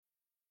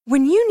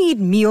When you need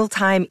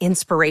mealtime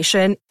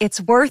inspiration,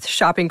 it's worth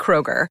shopping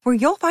Kroger, where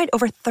you'll find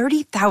over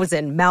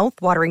 30,000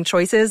 mouth-watering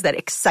choices that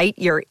excite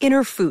your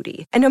inner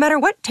foodie. And no matter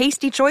what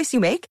tasty choice you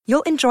make,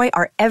 you'll enjoy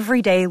our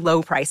everyday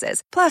low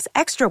prices, plus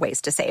extra ways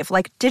to save,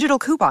 like digital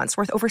coupons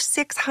worth over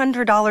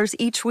 $600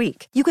 each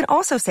week. You can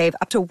also save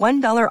up to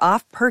 $1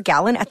 off per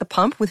gallon at the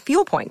pump with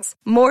fuel points.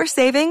 More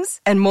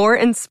savings and more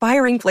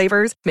inspiring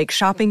flavors make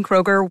shopping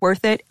Kroger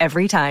worth it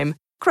every time.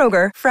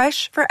 Kroger,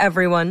 fresh for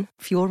everyone.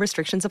 Fuel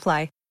restrictions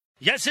apply.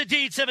 Yes,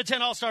 indeed.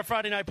 710 All-Star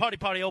Friday Night Party.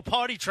 Oh,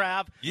 party,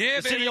 Trav.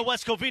 Yeah, the city of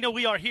West Covina.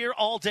 We are here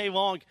all day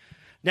long.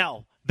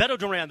 Now, Beto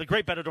Duran, the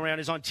great Beto Duran,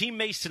 is on Team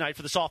Mace tonight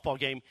for the softball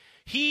game.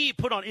 He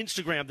put on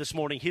Instagram this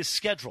morning his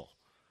schedule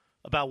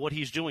about what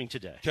he's doing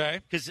today. Okay.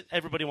 Because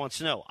everybody wants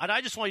to know. And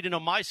I just want you to know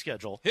my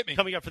schedule. Hit me.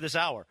 Coming up for this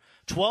hour.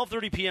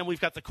 12:30 p.m.,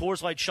 we've got the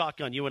Coors Light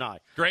Shotgun, you and I.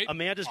 Great.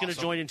 Amanda's going to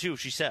join in, too,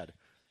 she said.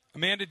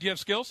 Amanda, do you have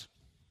skills?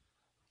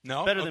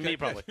 No? Better than me,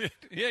 probably.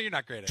 Yeah, you're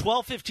not great at it.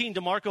 12:15,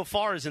 DeMarco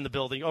Farr is in the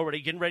building already,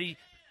 getting ready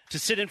to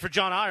sit in for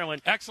John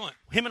Ireland. Excellent.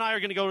 Him and I are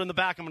going to go in the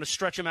back. I'm going to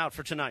stretch him out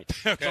for tonight.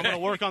 Okay. So I'm going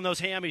to work on those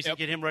hammies and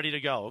get him ready to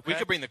go. Okay? We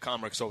could bring the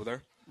Comrex over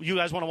there. You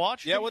guys want to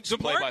watch? Yeah, we'll just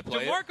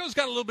play-by-play. DeMarco's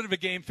got a little bit of a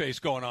game face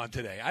going on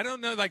today. I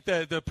don't know, like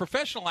the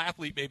professional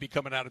athlete may be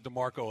coming out of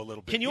DeMarco a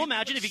little bit. Can you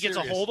imagine if he gets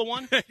a hold of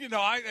one?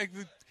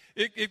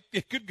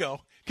 It could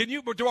go. Can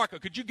you,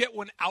 DeMarco, could you get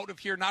one out of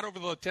here, not over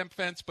the temp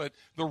fence, but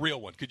the real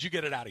one? Could you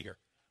get it out of here?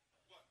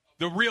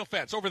 The real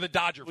fence, over the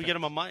Dodger fence. We get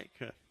him a mic.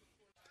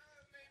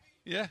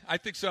 Yeah, I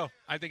think so.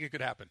 I think it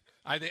could happen.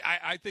 I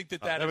think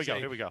that is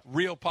here we go.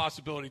 Real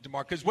possibility,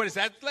 DeMarco. Because what is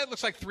that? That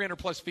looks like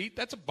 300-plus feet.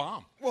 That's a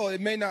bomb. Well,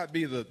 it may not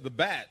be the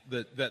bat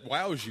that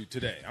wows you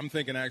today. I'm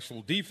thinking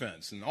actual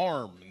defense and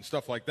arm and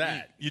stuff like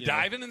that. You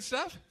diving and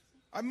stuff?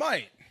 I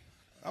might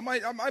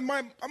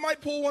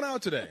pull one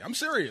out today. I'm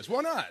serious.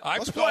 Why not?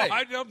 Let's play.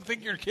 I don't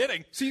think you're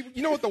kidding. See,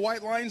 you know what the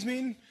white lines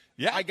mean?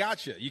 Yeah. I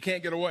got you. You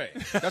can't get away.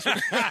 That's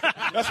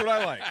what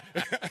I like.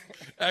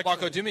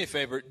 Marco, do me a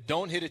favor.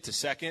 Don't hit it to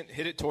second.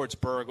 Hit it towards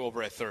Berg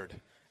over at third.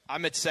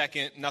 I'm at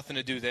second. Nothing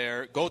to do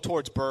there. Go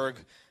towards Berg.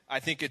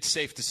 I think it's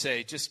safe to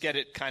say just get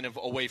it kind of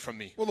away from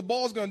me. Well, the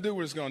ball's going to do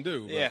what it's going to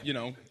do. Yeah.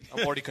 But,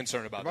 I'm already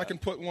concerned about if that. I can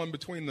put one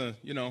between the,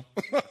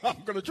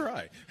 I'm going to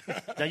try.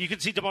 Now, you can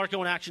see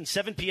DeMarco in action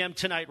 7 p.m.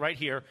 tonight right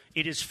here.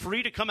 It is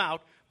free to come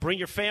out. Bring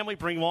your family.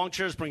 Bring lawn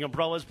chairs. Bring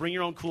umbrellas. Bring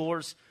your own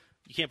coolers.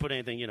 You can't put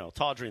anything,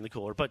 tawdry in the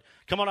cooler. But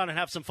come on and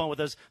have some fun with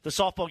us. The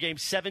softball game,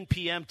 7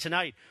 p.m.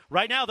 tonight.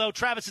 Right now, though,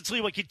 Travis and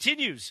Sliwa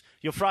continues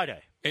your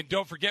Friday. And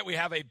don't forget, we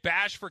have a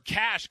Bash for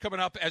Cash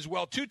coming up as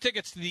well. 2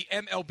 tickets to the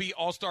MLB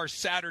All-Star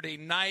Saturday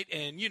night,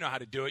 and you know how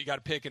to do it. You got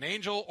to pick an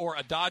Angel or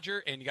a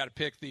Dodger, and you got to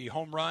pick the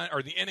home run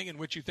or the inning in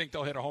which you think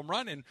they'll hit a home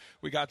run, and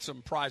we got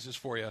some prizes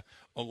for you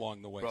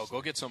along the way. Bro,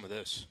 go get some of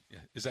this. Yeah.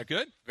 Is that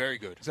good? Very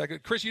good. Is that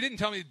good? Chris, you didn't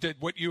tell me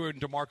what you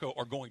and DeMarco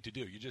are going to do.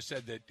 You just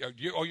said that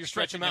you're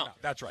stretching him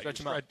out. That's right.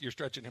 You're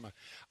stretching him out.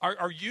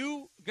 Are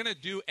you going to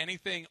do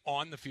anything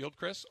on the field,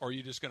 Chris, or are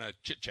you just going to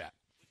chit-chat?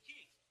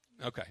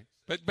 Okay.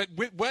 But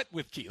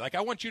with Key? Like,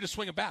 I want you to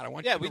swing a bat. I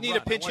want you to we need run.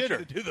 a pinch hitter. I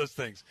want you to do those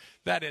things.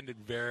 That ended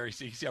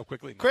see how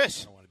quickly.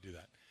 Chris. I don't want to do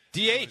that.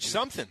 DH,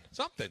 something.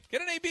 Something.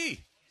 Get an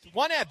AB.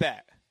 One at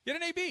bat. Get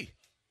an AB.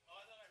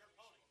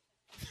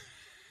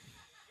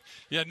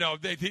 Yeah, no,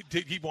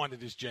 he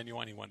wanted his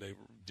genuine. He wanted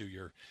to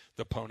do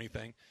the pony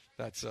thing.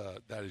 That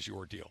is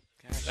your deal.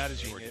 Gosh, that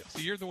is your deal. So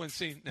you're the one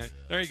seeing.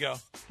 There you go.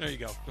 I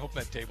hope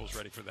that table's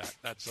ready for that.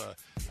 That's a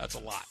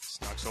lot.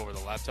 Knocks over the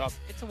laptop.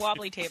 It's a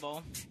wobbly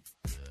table.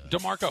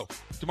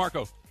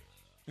 DeMarco.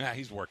 Yeah,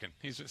 he's working.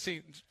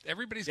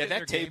 Everybody's getting that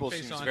their table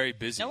game face seems on. very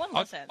busy. No one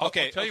wants it.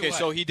 Okay. What.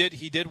 So he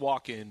did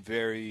walk in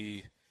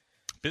very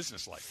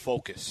businesslike,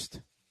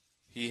 focused.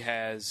 He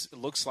has, it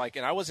looks like,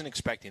 and I wasn't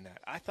expecting that.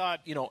 I thought,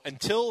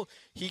 until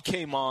he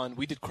came on,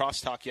 we did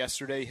crosstalk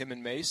yesterday, him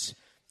and Mace.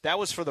 That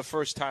was for the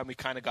first time we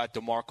kind of got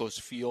DeMarco's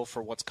feel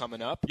for what's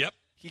coming up. Yep.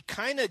 He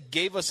kind of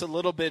gave us a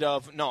little bit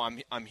of, no,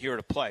 I'm here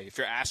to play. If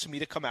you're asking me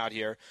to come out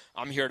here,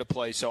 I'm here to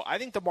play. So I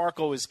think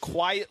DeMarco is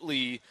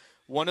quietly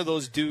one of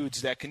those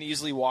dudes that can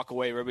easily walk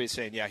away. Everybody's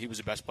saying, yeah, he was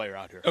the best player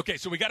out here. Okay,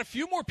 so we got a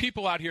few more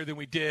people out here than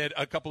we did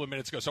a couple of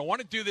minutes ago. So I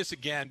want to do this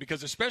again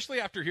because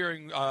especially after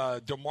hearing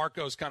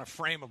DeMarco's kind of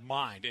frame of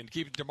mind, and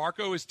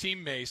DeMarco is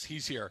Team Mace,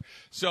 he's here.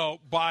 So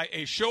by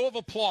a show of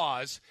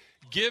applause,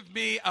 give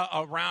me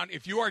a round.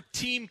 If you are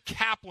Team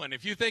Kaplan,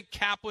 if you think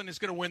Kaplan is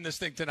going to win this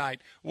thing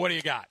tonight, what do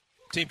you got?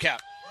 Team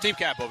Cap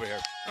over here.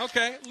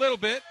 Okay, a little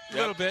bit.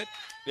 Yep.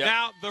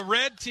 Now, the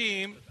red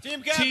team,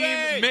 Team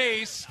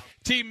Mace.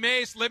 Team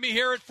Mace, let me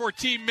hear it for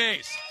Team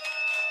Mace.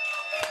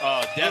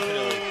 Oh,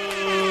 definitely.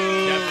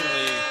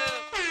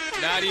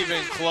 Not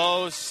even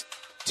close.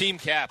 Team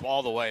Cap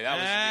all the way. That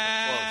wasn't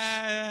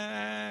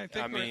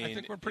even close. I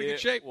think we're in pretty good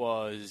shape.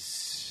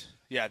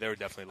 Yeah, they were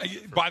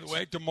definitely. By the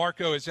way,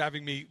 DeMarco is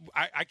having me.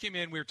 I came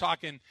in, we were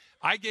talking.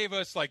 I gave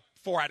us like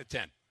 4 out of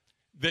 10.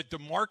 That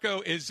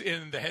DeMarco is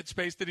in the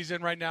headspace that he's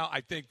in right now.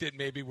 I think that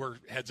maybe we're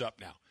heads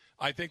up now.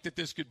 I think that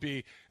this could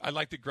be – I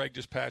like that Greg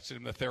just passed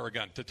him the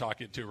Theragun to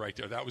talk into right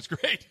there. That was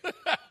great.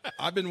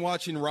 I've been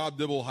watching Rob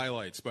Dibble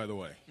highlights, by the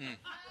way.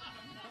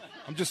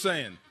 I'm just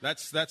saying.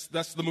 That's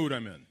the mood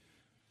I'm in.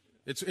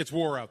 It's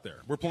war out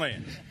there. We're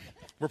playing.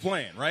 We're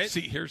playing, right?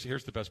 See, here's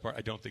the best part.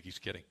 I don't think he's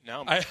kidding.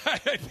 No, I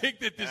think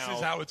that this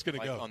is how it's going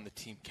to go. On the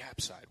team cap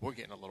side, we're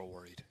getting a little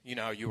worried. You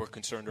know how you were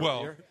concerned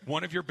well, earlier?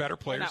 One of your better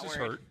players is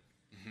hurt.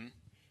 Mm-hmm.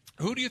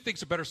 Who do you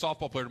think's a better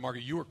softball player,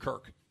 DeMarco, you or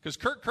Kirk? Because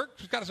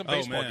Kirk's got some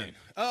baseball game.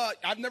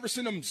 I've never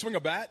seen him swing a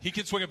bat. He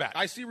can swing a bat.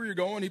 I see where you're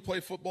going. He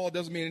played football. It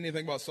doesn't mean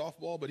anything about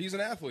softball, but he's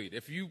an athlete.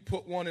 If you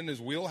put one in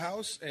his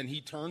wheelhouse and he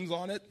turns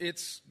on it,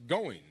 it's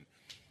going.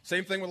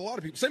 Same thing with a lot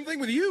of people. Same thing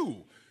with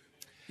you.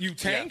 You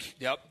tank?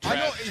 Yeah.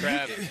 Yep.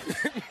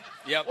 Trev.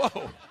 Yep.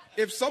 Whoa.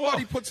 If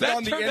somebody puts it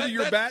on the end of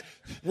your bat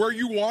where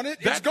you want it,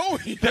 it's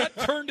going. That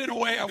turned in a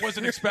way I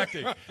wasn't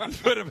expecting,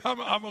 but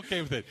I'm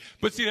okay with it.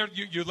 But see,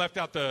 you left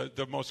out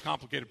the most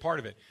complicated part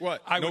of it.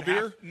 What? I no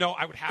beer?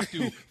 I would have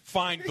to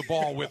find the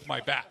ball with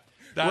my bat.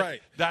 Right.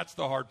 That's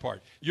the hard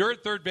part. You're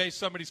at third base.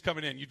 Somebody's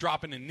coming in. You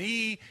dropping a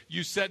knee.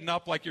 You setting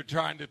up like you're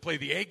trying to play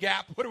the A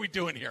gap. What are we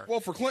doing here? Well,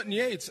 for Clinton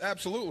Yates,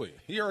 absolutely.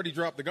 He already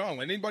dropped the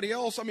gauntlet. Anybody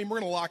else? I mean, we're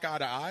going to lock eye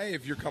to eye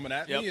if you're coming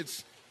at me.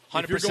 It's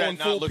 100%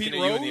 not looking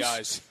Pete at you in the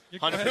eyes.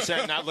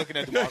 100% not looking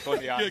at DeMarco in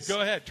the eyes. Yeah,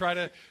 go ahead. Try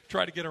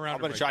to get around him. I'm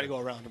going to try to go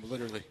around him,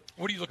 literally.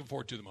 What are you looking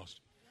forward to the most?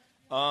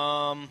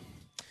 To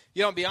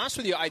be honest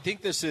with you, I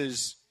think this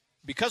is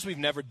because we've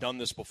never done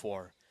this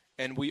before,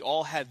 and we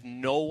all have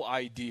no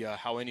idea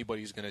how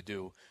anybody's going to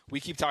do. We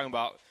keep talking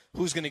about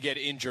who's going to get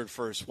injured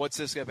first. What's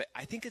this going to be?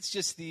 I think it's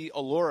just the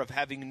allure of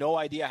having no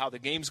idea how the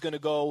game's going to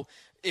go.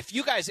 If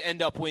you guys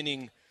end up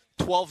winning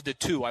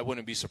 12-2, I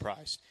wouldn't be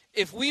surprised.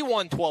 If we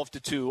won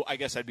 12-2, I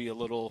guess I'd be a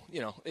little,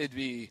 it'd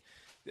be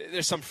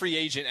there's some free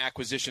agent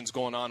acquisitions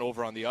going on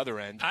over on the other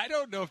end. I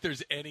don't know if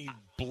there's any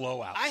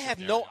blowouts. I have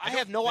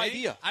no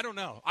idea. I don't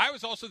know. I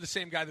was also the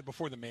same guy that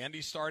before the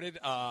Mandy started.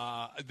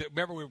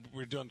 Remember we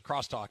were doing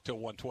crosstalk till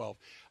 1:12.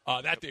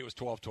 That day it was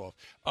 12:12.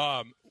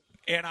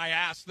 And I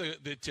asked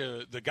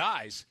the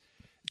guys,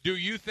 do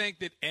you think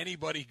that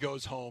anybody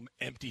goes home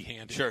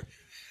empty-handed? Sure.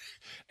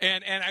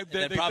 And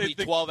then probably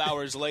 12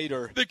 hours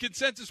later. The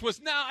consensus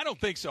was, no, I don't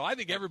think so. I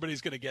think everybody's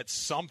going to get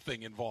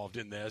something involved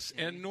in this.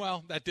 And,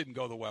 well, that didn't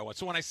go the way I want.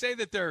 So when I say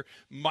that there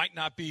might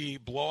not be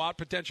blowout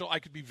potential, I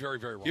could be very,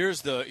 very wrong.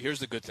 Here's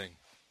the good thing.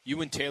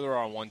 You and Taylor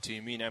are on one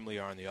team. Me and Emily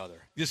are on the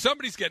other. Yeah,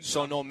 somebody's getting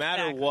so no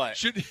matter what,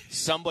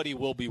 somebody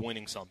will be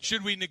winning something.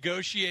 Should we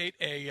negotiate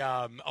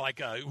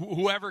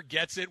whoever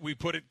gets it, we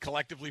put it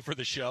collectively for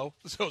the show?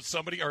 So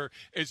somebody, or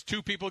is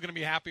two people going to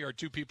be happy or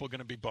two people going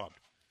to be bummed?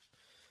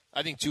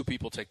 I think two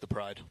people take the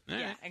pride.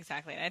 Yeah,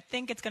 exactly. I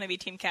think it's going to be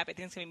team cap. I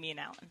think it's going to be me and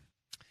Alan.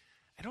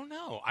 I don't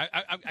know.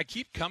 I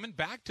keep coming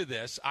back to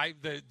this.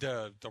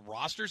 The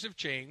rosters have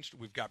changed.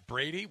 We've got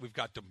Brady. We've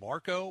got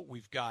DeMarco.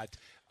 We've got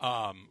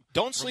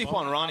don't sleep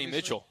Ramona, on Ronnie obviously.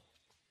 Mitchell.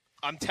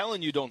 I'm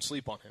telling you, don't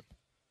sleep on him.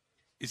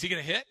 Is he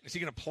going to hit? Is he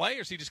going to play,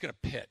 or is he just going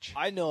to pitch?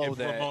 I know if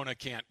that Ramona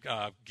can't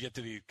get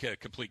to the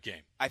complete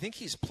game. I think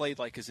he's played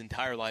like his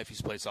entire life.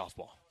 He's played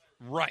softball.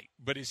 Right,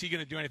 but is he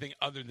going to do anything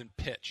other than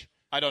pitch?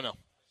 I don't know.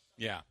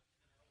 Yeah.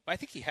 I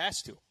think he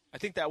has to. I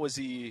think that was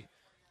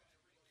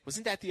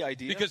wasn't that the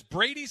idea? Because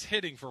Brady's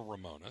hitting for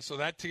Ramona, so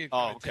that takes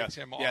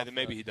him off. Yeah, then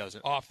maybe he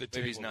doesn't. Off the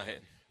table. Maybe he's not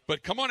hitting.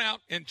 But come on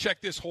out and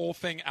check this whole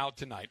thing out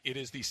tonight. It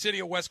is the City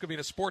of West Covina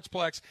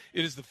Sportsplex.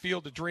 It is the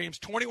Field of Dreams,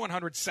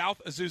 2100 South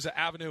Azusa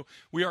Avenue.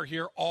 We are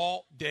here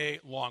all day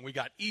long. We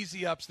got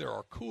easy ups. There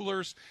are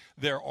coolers.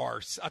 There are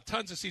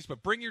tons of seats.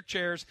 But bring your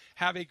chairs.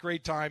 Have a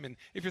great time. And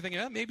if you're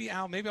thinking, maybe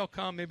I'll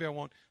come, maybe I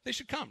won't, they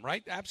should come,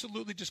 right?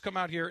 Absolutely. Just come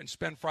out here and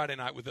spend Friday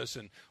night with us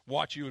and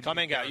watch you. Come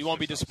hang out. You won't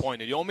be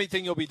disappointed. The only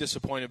thing you'll be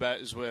disappointed about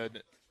is when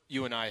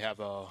you and I have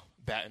a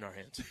bat in our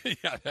hands.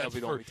 Yeah,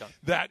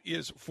 that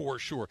is for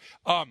sure.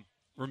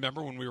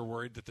 Remember when we were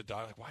worried that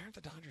why aren't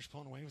the Dodgers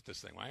pulling away with this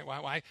thing?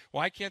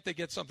 Why can't they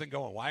get something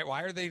going?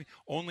 Why are they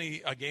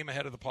only a game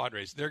ahead of the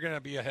Padres? They're going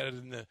to be ahead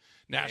in the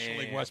National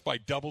League West by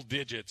double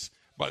digits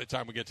by the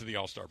time we get to the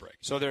All-Star break.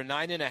 So they're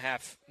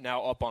 9.5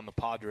 now up on the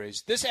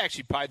Padres. This is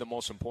actually probably the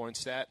most important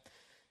stat.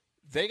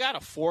 They got a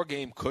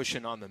 4-game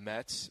cushion on the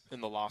Mets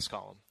in the loss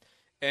column.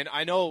 And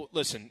I know,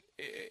 listen,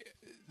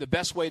 the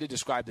best way to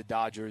describe the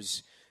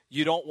Dodgers,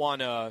 you don't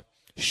want to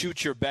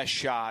shoot your best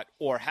shot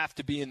or have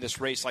to be in this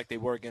race like they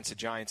were against the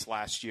Giants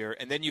last year.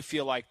 And then you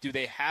feel like, do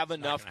they have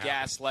enough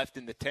gas left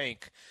in the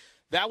tank?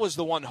 That was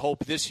the one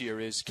hope this year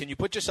is, can you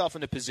put yourself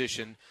in a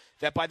position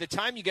that by the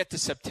time you get to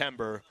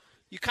September,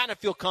 you kind of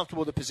feel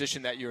comfortable with the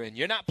position that you're in.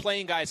 You're not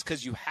playing guys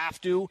because you have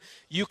to.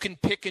 You can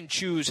pick and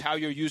choose how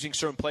you're using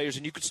certain players,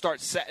 and you can start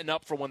setting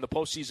up for when the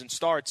postseason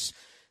starts.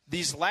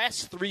 These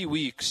last 3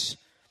 weeks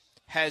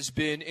has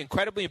been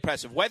incredibly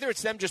impressive. Whether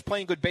it's them just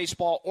playing good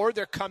baseball or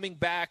they're coming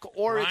back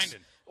or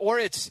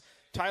it's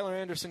Tyler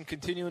Anderson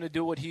continuing to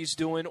do what he's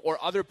doing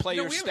or other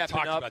players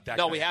stepping up.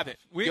 We haven't.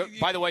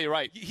 By the way, you're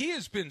right. He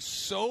has been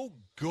so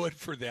good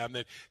for them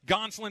that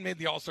Gonsolin made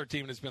the All-Star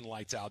team and has been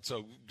lights out,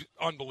 so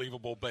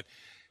unbelievable. But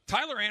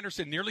Tyler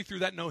Anderson nearly threw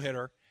that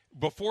no-hitter.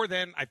 Before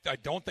then, I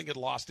don't think it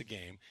lost a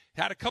game.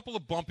 Had a couple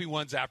of bumpy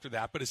ones after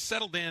that, but has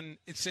settled in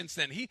since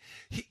then. He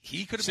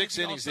could have 6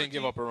 made the innings, All-Star didn't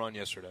give team. up a run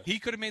yesterday. He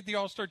could have made the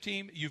All-Star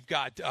team. You've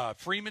got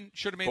Freeman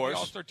should have made course. the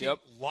All-Star team. Yep.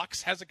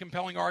 Lux has a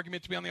compelling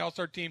argument to be on the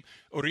All-Star team.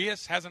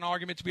 Urias has an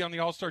argument to be on the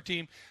All-Star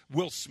team.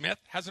 Will Smith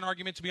has an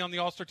argument to be on the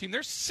All-Star team.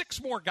 There's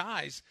 6 more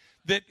guys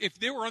that if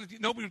they were on the team,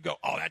 nobody would go,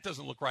 oh, that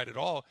doesn't look right at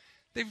all.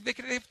 They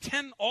have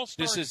 10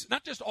 All-Stars. This is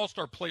not just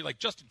All-Star play, like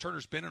Justin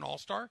Turner's been an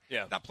All-Star,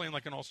 not playing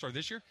like an All-Star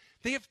this year.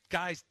 They have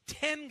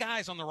 10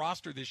 guys on the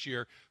roster this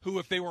year who,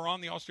 if they were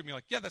on the All-Star, be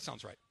like, yeah, that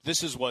sounds right.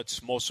 This is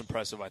what's most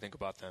impressive, I think,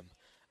 about them.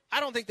 I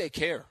don't think they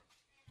care.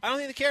 I don't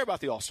think they care about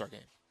the All-Star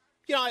game.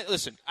 You know,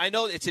 listen, I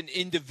know it's an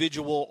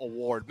individual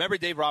award. Remember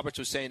Dave Roberts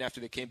was saying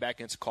after they came back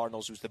against the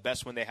Cardinals, it was the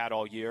best one they had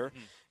all year.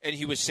 And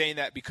he was saying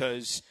that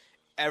because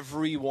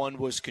everyone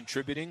was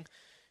contributing.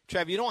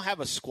 Trav, you don't have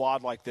a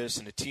squad like this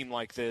and a team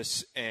like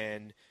this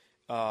and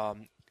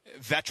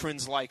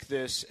veterans like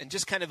this and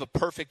just kind of a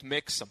perfect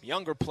mix, some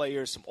younger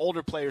players, some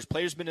older players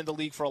been in the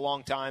league for a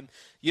long time.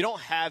 You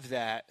don't have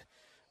that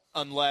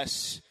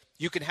unless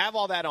you can have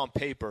all that on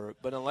paper,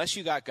 but unless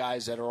you got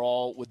guys that are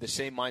all with the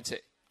same mindset,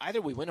 either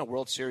we win a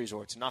World Series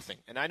or it's nothing.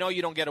 And I know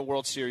you don't get a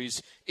World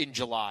Series in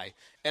July,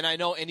 and I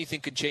know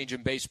anything can change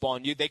in baseball,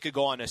 and they could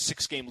go on a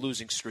 6-game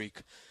losing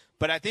streak.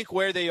 But I think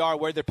where they are,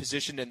 where they're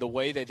positioned, and the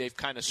way that they've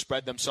kind of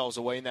spread themselves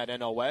away in that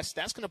NL West,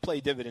 that's going to play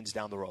dividends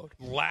down the road.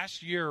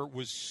 Last year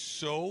was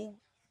so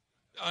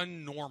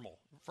unnormal.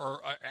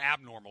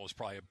 Abnormal is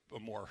probably a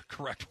more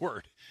correct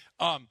word.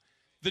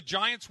 The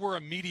Giants were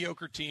a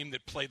mediocre team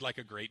that played like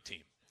a great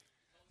team.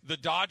 The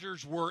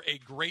Dodgers were a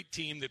great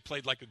team that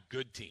played like a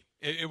good team.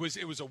 It was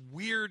a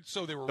weird.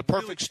 So they were the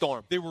perfect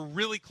storm. They were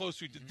really close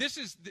to. This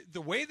is the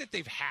way that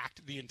they've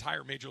hacked the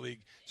entire Major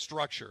League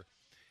structure.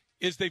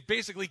 Is they've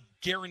basically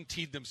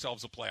guaranteed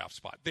themselves a playoff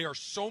spot. They are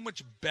so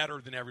much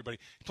better than everybody.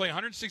 Play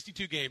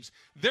 162 games.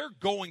 They're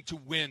going to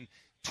win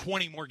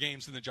 20 more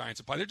games than the Giants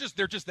apply.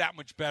 They're just that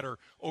much better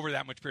over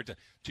that much period of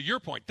time. To your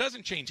point,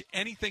 doesn't change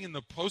anything in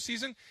the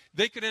postseason.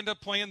 They could end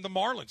up playing the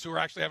Marlins, who are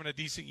actually having a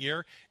decent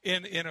year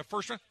in a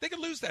first round. They could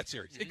lose that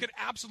series. It could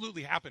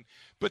absolutely happen.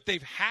 But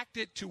they've hacked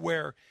it to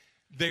where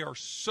they are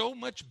so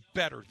much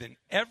better than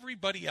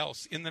everybody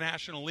else in the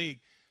National League.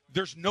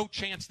 There's no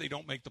chance they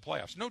don't make the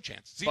playoffs. No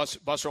chance.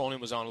 Buster Olney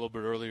was on a little bit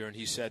earlier, and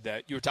he said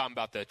that you were talking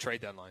about the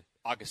trade deadline,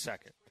 August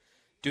 2nd.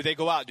 Do they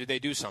go out? Do they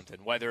do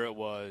something? Whether it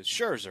was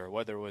Scherzer,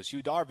 whether it was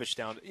Yu Darvish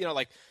down,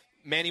 like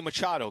Manny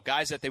Machado,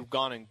 guys that they've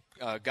gone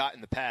and got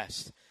in the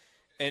past.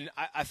 And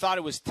I thought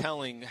it was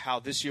telling how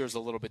this year is a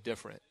little bit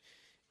different.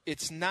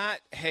 It's not,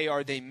 hey,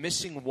 are they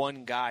missing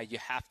one guy? You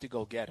have to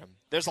go get him.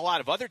 There's a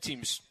lot of other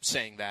teams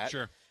saying that.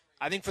 Sure.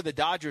 I think for the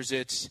Dodgers,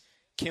 it's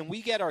can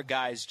we get our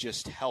guys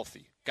just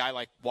healthy? Guy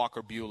like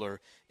Walker Buehler,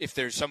 if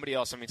there's somebody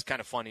else, I mean, it's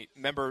kind of funny.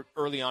 Remember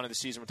early on in the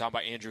season, we're talking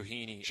about Andrew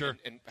Heaney. Sure.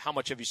 And how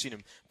much have you seen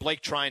him?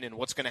 Blake Trinan,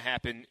 what's going to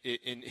happen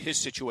in his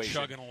situation?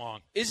 Chugging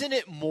along. Isn't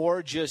it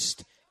more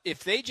just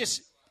if they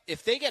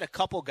get a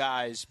couple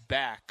guys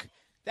back,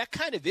 that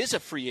kind of is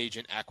a free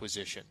agent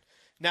acquisition.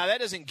 Now,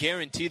 that doesn't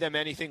guarantee them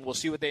anything. We'll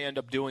see what they end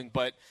up doing.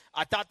 But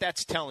I thought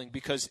that's telling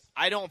because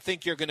I don't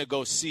think you're going to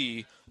go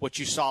see what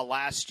you saw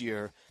last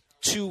year,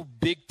 2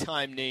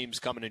 big-time names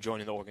coming and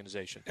joining the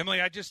organization. Emily,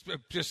 I just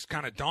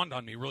kind of dawned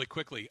on me really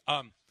quickly.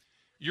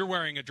 You're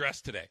wearing a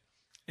dress today,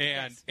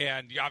 and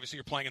obviously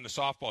you're playing in the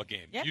softball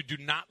game. Yep. You do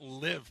not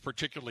live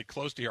particularly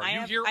close to here. Are I you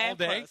have- here I all have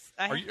day? clothes.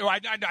 I Are have- you,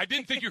 I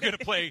didn't think you were going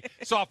to play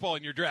softball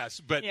in your dress,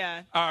 but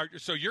Yeah.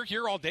 So you're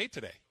here all day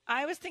today.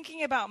 I was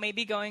thinking about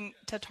maybe going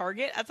to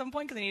Target at some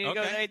point because I need to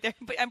go Okay. right there.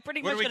 But I'm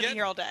pretty What much are we going to be getting?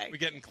 here all day. We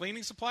getting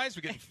cleaning supplies?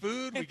 We getting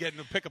food? We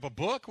getting to pick up a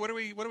book? What are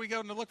we going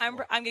to look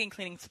for? I'm getting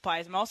cleaning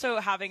supplies. I'm also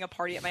having a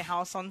party at my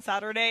house on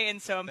Saturday, and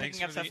so I'm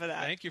picking up stuff for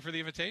that. Thank you for the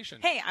invitation.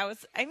 Hey,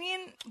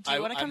 do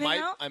you want to come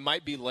hang out? I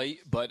might be late,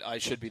 but I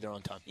should be there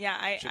on time. Yeah,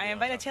 I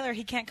invited Taylor.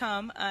 He can't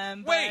come.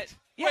 Wait.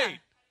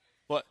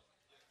 What?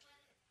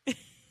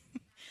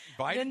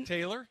 Biden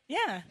Taylor?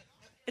 Yeah.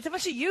 It's a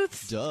bunch of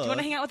youths. Duh. Do you want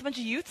to hang out with a bunch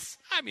of youths?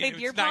 I mean, Play it's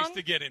beer nice pong?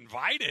 to get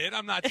invited.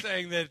 I'm not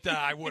saying that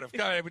I would have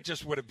come. It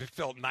just would have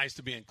felt nice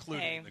to be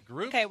included in the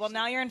group. Okay, well,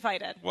 now you're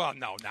invited. Well,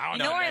 now You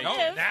know where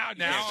I live.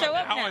 now, Show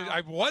up now.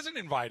 I wasn't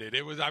invited.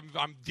 It was.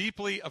 I'm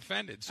deeply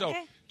offended. So,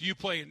 Okay. do you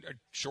play in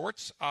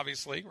shorts?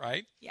 Obviously,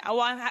 right? Yeah,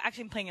 well, I'm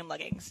actually playing in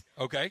leggings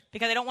Okay.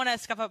 because I don't want to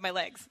scuff up my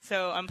legs,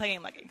 so I'm playing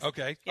in leggings.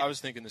 Okay. I was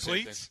thinking the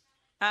same Cleats.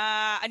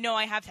 thing. No,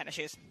 I have tennis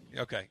shoes.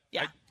 Okay.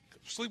 Yeah.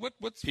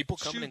 What's People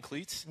coming shoe- in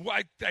cleats?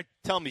 Well,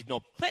 Tell me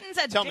no. Clinton's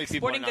at Tell me Dick's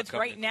people are Sporting not Goods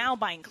coming right in now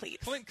buying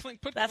cleats. Clint,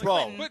 put That's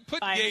Clinton- Clinton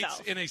put by Gates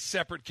himself. in a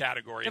separate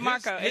category.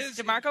 DeMarco. Is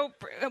DeMarco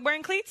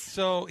wearing cleats?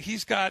 So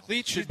he's got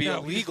Cleats should be he does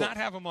illegal not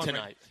have them on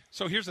tonight.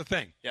 So here's the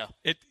thing. Yeah.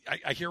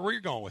 I hear where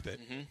you're going with it.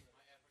 Mm-hmm.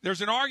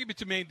 There's an argument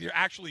to make they're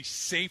actually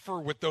safer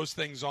with those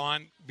things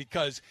on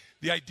because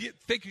the idea.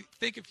 Think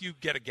if you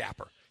get a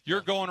gapper.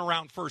 You're going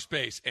around first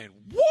base, and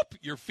whoop,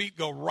 your feet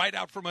go right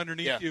out from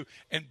underneath you,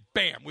 and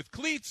bam. With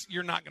cleats,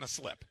 you're not going to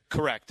slip.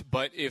 Correct.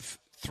 But if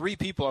 3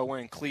 people are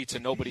wearing cleats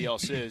and nobody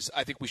else is,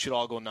 I think we should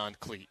all go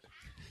non-cleat.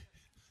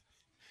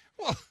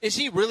 Is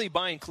he really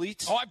buying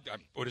cleats? Oh, I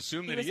would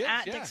assume He that was he is.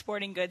 at yeah. Dick's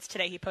Sporting Goods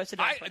today. He posted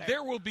on Twitter.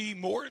 There will be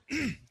more.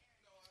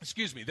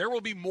 Excuse me. There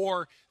will be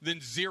more than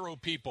 0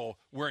 people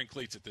wearing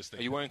cleats at this thing.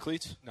 Are you wearing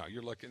cleats? No,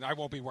 you're looking. I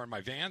won't be wearing my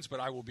Vans, but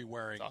I will be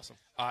wearing. That's awesome.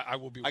 I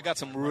will be. I got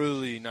some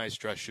really nice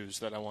dress shoes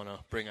that I want to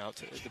bring out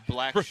today. The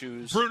black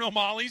shoes. Bruno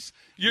Molly's.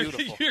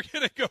 Beautiful. You're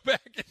going to go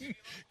back and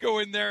go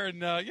in there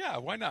and yeah,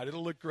 why not?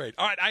 It'll look great.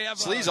 All right, I have.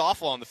 Slee's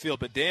awful on the field,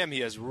 but damn, he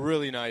has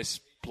really nice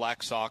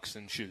black socks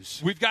and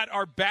shoes. We've got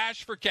our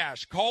Bash for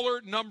Cash.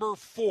 Caller number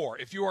 4.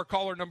 If you are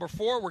caller number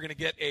 4, we're going to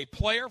get a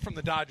player from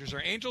the Dodgers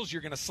or Angels.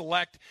 You're going to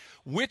select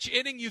which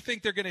inning you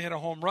think they're going to hit a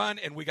home run,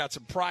 and we got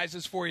some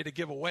prizes for you to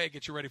give away.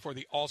 Get you ready for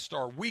the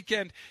All-Star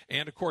Weekend.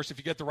 And, of course, if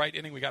you get the right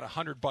inning, we got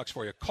 $100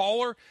 for you.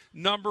 Caller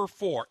number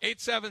 4,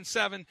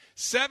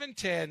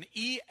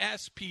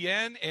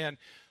 877-710-ESPN, and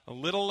a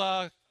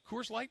little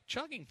Coors Light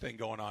chugging thing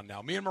going on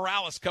now. Me and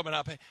Morales coming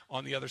up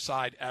on the other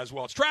side as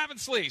well. It's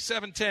Travis Lee,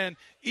 710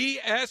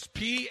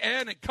 ESPN,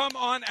 and come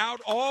on out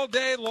all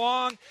day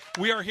long.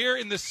 We are here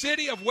in the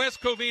city of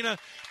West Covina,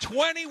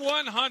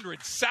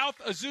 2100 South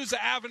Azusa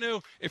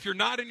Avenue. If you're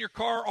not in your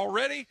car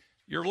already,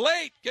 you're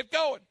late. Get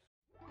going.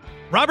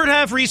 Robert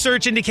Half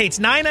research indicates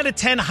 9 out of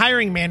 10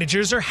 hiring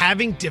managers are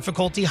having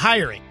difficulty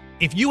hiring.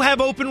 If you have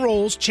open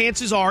roles,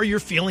 chances are you're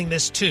feeling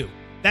this too.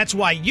 That's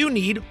why you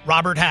need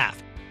Robert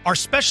Half. Our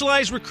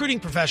specialized recruiting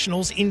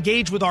professionals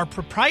engage with our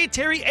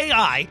proprietary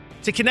AI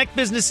to connect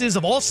businesses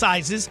of all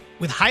sizes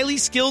with highly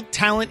skilled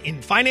talent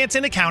in finance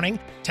and accounting,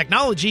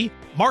 technology,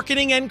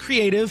 marketing and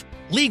creative,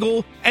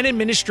 legal, and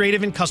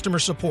administrative and customer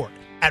support.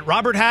 At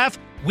Robert Half,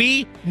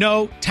 we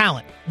know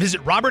talent.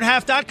 Visit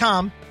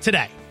roberthalf.com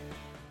today.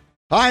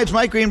 Hi, it's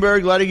Mike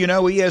Greenberg letting you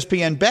know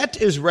ESPN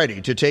Bet is ready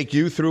to take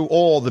you through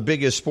all the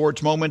biggest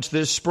sports moments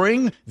this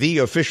spring. The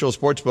official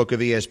sportsbook of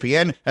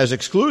ESPN has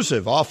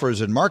exclusive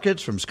offers and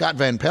markets from Scott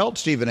Van Pelt,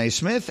 Stephen A.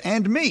 Smith,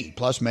 and me,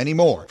 plus many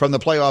more. From the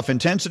playoff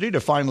intensity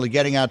to finally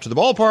getting out to the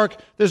ballpark,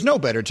 there's no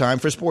better time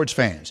for sports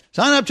fans.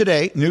 Sign up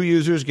today. New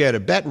users get a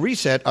bet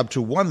reset up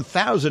to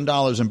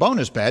 $1,000 in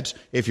bonus bets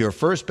if your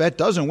first bet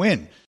doesn't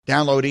win.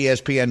 Download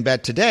ESPN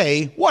Bet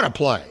today. What a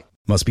play.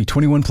 Must be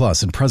 21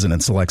 plus and present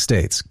in select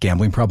states.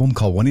 Gambling problem?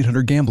 Call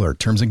 1-800-GAMBLER.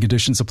 Terms and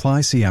conditions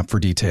apply. See app for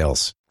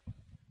details.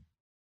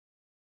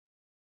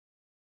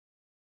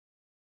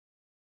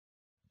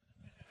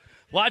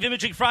 Live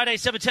Imaging Friday,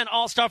 710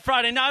 All-Star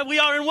Friday. Now we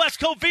are in West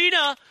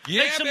Covina.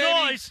 Yeah, Make some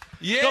baby. noise.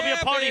 Yeah, There'll be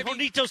a party.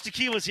 baby. Hornitos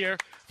Tequila's here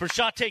for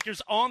shot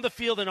takers on the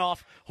field and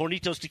off.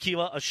 Hornitos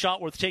Tequila, a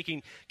shot worth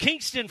taking.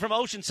 Kingston from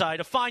Oceanside,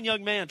 a fine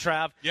young man,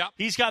 Trav. Yep.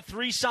 He's got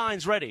 3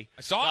 signs ready.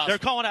 I saw it. They're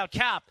calling out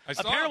Cap. I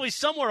saw Apparently, it.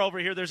 somewhere over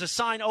here, there's a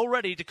sign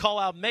already to call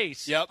out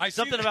Mace. Yep. I see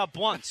Something that. about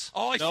blunts.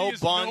 All I No see is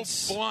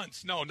bunts. no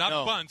blunts. No, not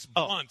No. bunts.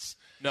 Oh. Blunts.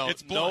 No,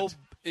 it's blunt.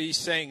 he's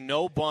saying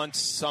no bunts,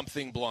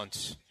 something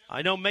blunts.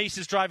 I know Mace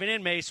is driving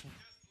in, Mace.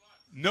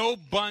 No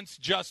bunts,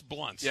 just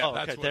blunts. Yeah. Oh,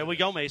 That's okay. what There it we is.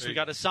 go, Mace. There We you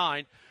got go. a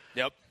sign.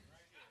 Yep.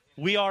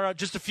 We are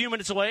just a few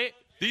minutes away.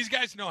 These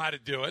guys know how to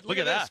do it. Look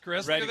at at this, that.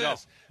 Chris. Ready Look to at go.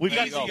 this. We've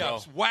got- Easy Go.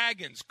 ups,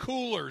 wagons,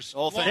 coolers,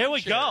 Whole thing. lawn There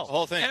we go. chairs,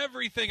 Whole thing.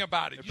 Everything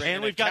about it. bringing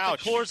And a we've got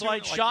couch. the Coors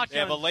Light Doing it like shotgun. They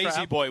have a lazy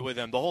Trav. boy with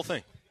them, the whole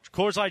thing.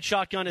 Coors Light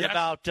shotgun in Yes.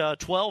 about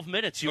 12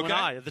 minutes, you and Okay.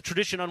 I. The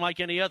tradition unlike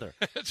any other.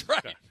 That's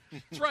right.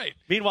 That's right.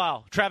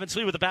 Meanwhile, Travis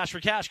Lee with the Bash for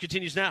Cash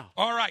continues now.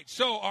 All right,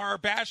 so our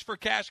Bash for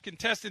Cash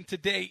contestant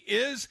today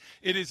is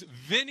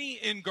Vinny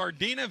in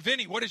Gardena.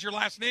 Vinny, what is your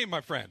last name,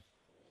 my friend?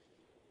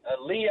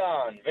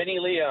 Leon, Vinny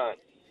Leon.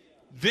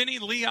 Vinny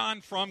Leon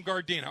from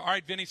Gardena. All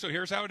right, Vinny, so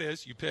here's how it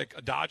is. You pick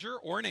a Dodger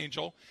or an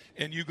Angel,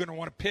 and you're going to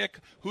want to pick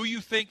who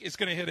you think is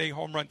going to hit a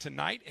home run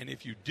tonight. And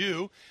if you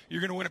do,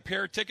 you're going to win a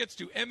pair of tickets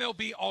to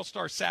MLB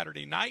All-Star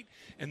Saturday night,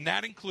 and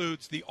that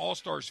includes the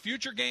All-Stars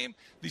Future Game,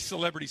 the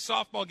Celebrity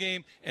Softball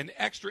Game, an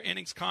extra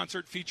innings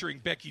concert featuring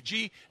Becky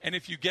G. And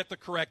if you get the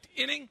correct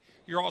inning,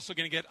 you're also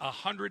going to get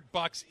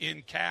 $100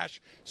 in cash.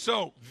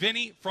 So,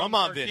 Vinny from Come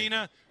on, Gardena,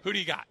 Vinny. who do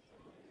you got?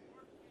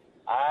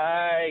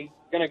 I'm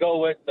going to go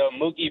with the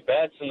Mookie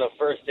Betts in the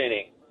first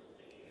inning.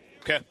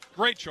 Okay.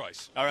 Great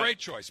choice. All right. Great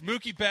choice.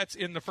 Mookie Betts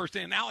in the first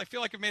inning. Now I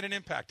feel like I've made an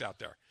impact out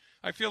there.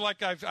 I feel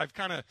like I've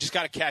kind of Just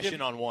got to cash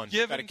in on one.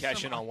 given Got to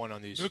cash some- in on one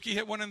on these. Mookie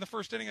hit one in the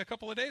first inning a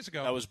couple of days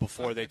ago. That was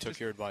before they took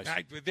your advice.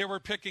 They were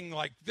picking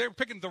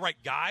the right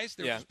guys.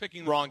 They were Yeah. just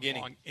picking Wrong the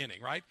inning. wrong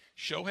inning, right?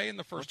 Shohei in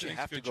the first Don't you inning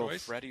have is a to good go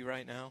choice. Freddie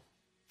right now?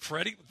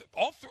 Freddie,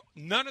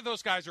 none of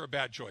those guys are a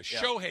bad choice.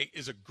 Yeah. Shohei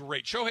is a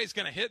great. Shohei's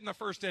going to hit in the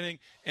first inning,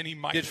 and he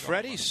might. Did hit a home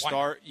Freddie run.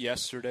 start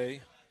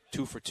yesterday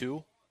 2 for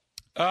 2?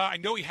 I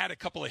know he had a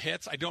couple of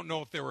hits. I don't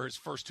know if they were his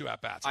first 2 at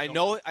bats. I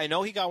know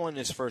he got one in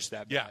his first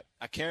at bat. Yeah.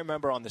 I can't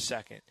remember on the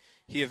second.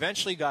 He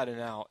eventually got an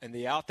out, and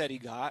the out that he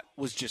got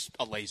was just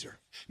a laser.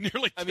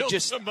 Nearly I mean, killed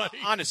just somebody.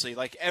 honestly,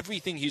 like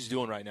everything he's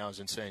doing right now is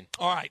insane.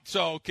 All right,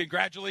 so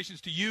congratulations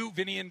to you,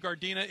 Vinny and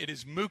Gardena. It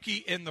is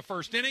Mookie in the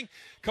first inning.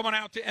 Come on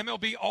out to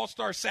MLB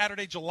All-Star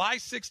Saturday, July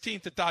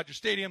 16th at Dodger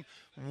Stadium.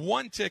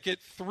 1 ticket,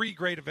 3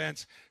 great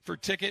events. For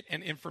ticket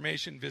and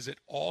information, visit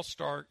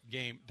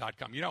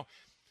allstargame.com. You know,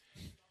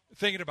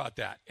 thinking about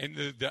that and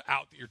the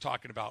out that you're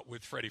talking about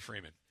with Freddie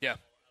Freeman. Yeah.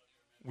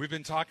 We've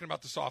been talking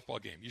about the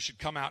softball game. You should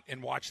come out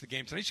and watch the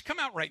game tonight. You should come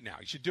out right now.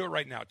 You should do it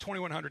right now.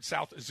 2100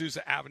 South Azusa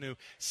Avenue,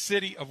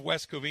 City of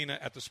West Covina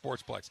at the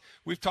Sportsplex.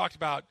 We've talked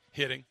about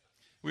hitting.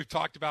 We've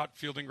talked about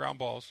fielding ground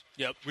balls.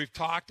 Yep. We've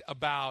talked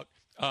about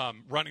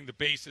running the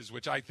bases,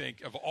 which I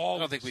think of all. I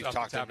don't think we've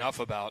talked enough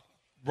about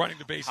running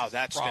the bases. How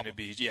that's going to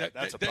be. Yeah,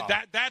 that's a problem.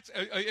 That's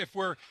if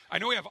we're. I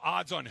know we have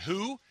odds on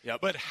who,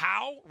 but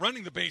how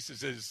running the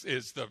bases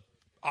is the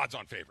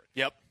odds-on favorite.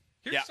 Yep.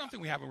 Here's something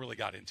we haven't really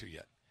got into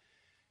yet.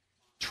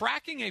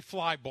 Tracking a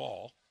fly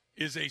ball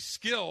is a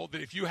skill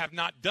that if you have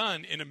not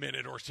done in a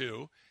minute or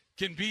two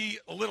can be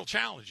a little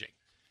challenging.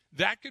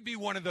 That could be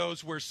one of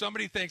those where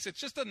somebody thinks it's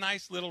just a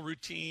nice little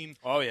routine.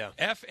 Oh, yeah.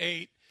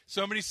 F8.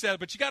 Somebody said,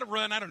 but you got to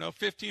run,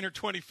 15 or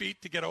 20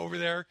 feet to get over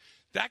there.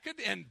 That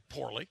could end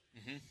poorly.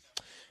 Mm-hmm.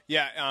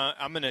 Yeah,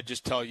 I'm going to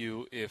just tell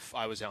you if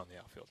I was out in the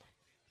outfield.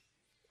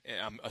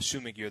 I'm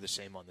assuming you're the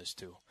same on this,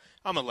 too.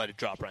 I'm going to let it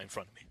drop right in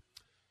front of me.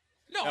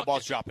 No, that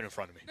ball's dropping in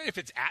front of me. If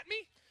it's at me?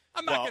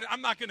 I'm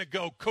not going to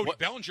go Cody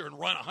Bellinger and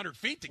run 100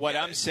 feet to what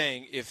get I'm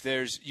saying,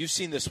 you've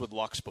seen this with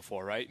Lux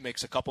before, right?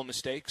 Makes a couple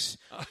mistakes,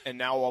 and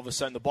now all of a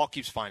sudden the ball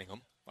keeps finding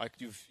him. Like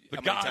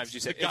how many times you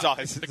said it's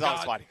always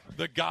finding him.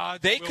 The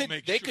gods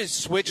they could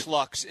switch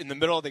Lux in the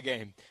middle of the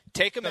game,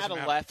 take him out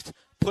of left,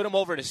 put him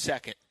over to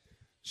second.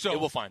 So it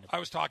will find him. I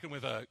was talking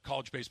with a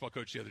college baseball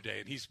coach the other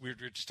day, and we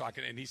were just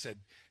talking, and he said,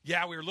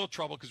 "Yeah, we were a little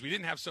trouble because we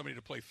didn't have somebody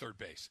to play third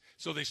base,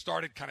 so they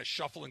started kind of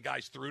shuffling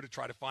guys through to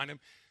try to find him."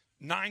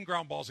 9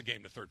 ground balls a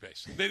game to third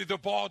base. The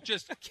ball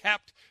just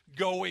kept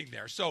going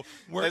there. So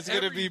that's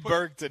going to be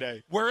Berg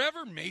today.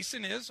 Wherever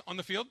Mason is on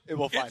the field, it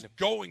will find him.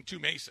 Going to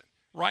Mason,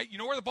 right? You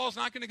know where the ball's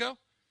not going to go?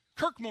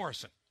 Kirk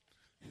Morrison.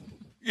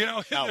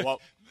 DeMarco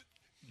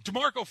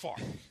Farr.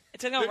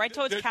 It's going to go right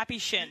towards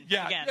Cappy's shin.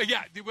 Yeah, again.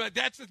 yeah.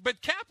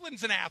 But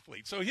Kaplan's an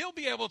athlete, so he'll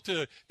be able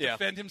to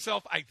defend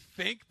himself, I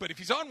think. But if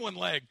he's on one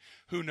leg,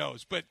 who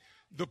knows? But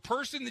the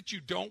person that you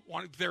don't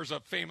want, there's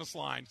a famous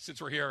line,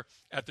 since we're here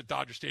at the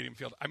Dodger Stadium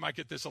field. I might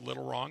get this a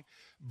little wrong,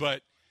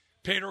 but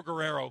Pedro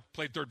Guerrero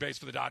played third base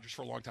for the Dodgers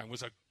for a long time,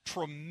 was a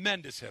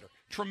tremendous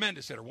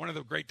hitter, one of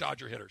the great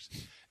Dodger hitters.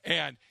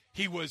 And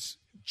he was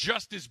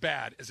just as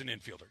bad as an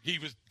infielder. He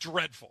was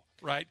dreadful,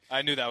 right?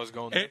 I knew that was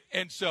going there.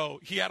 And so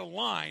he had a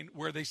line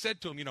where they said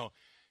to him,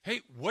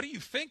 hey, what are you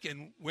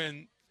thinking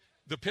when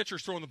the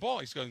pitcher's throwing the ball?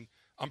 He's going,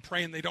 I'm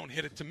praying they don't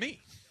hit it to me.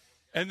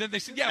 And then they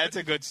said, yeah. That's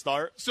a good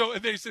start. So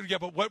they said, yeah,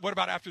 but what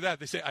about after that?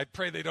 They say, I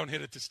pray they don't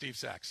hit it to Steve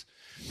Sachs.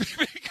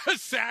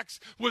 Because Sachs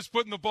was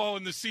putting the ball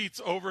in the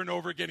seats over and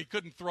over again. He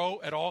couldn't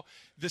throw at all.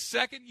 The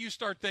second you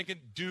start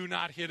thinking, do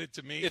not hit it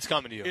to me. It's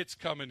coming to you. It's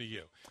coming to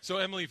you. So,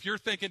 Emily, if you're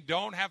thinking,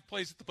 don't have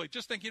plays at the plate,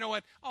 just think, you know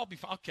what? I'll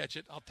catch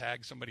it. I'll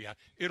tag somebody out.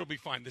 It'll be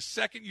fine. The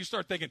second you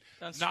start thinking,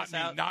 not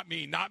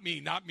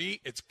me,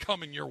 it's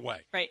coming your way.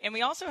 Right. And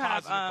we also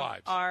have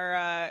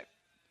our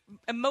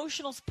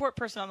emotional support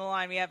person on the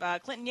line. We have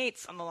Clinton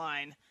Yates on the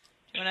line.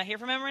 You want to hear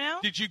from him right now?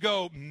 Did you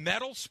go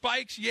metal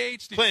spikes,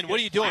 Yates? Clinton, what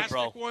are you doing,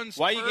 bro?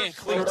 Why are you getting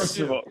cleats?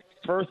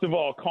 First of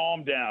all,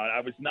 calm down.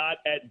 I was not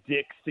at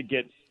Dick's to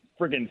get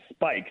friggin'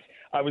 spikes.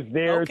 I was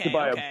there to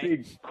buy a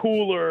big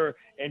cooler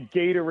and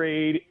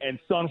Gatorade and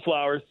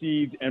sunflower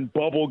seeds and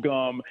bubble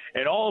gum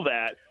and all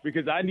that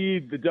because I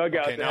need the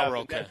dugout to have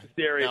the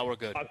necessary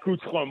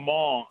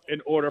accoutrement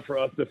in order for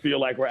us to feel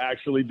like we're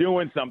actually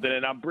doing something,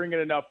 and I'm bringing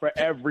enough for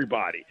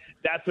everybody.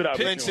 That's what I'm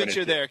doing. Since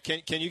you're there,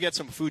 can you get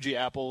some Fuji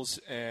apples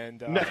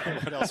and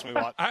what else we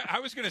want? I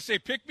was going to say,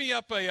 pick me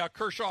up a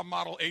Kershaw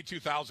Model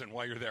A2000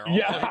 while you're there.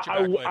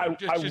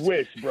 I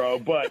wish, bro,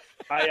 but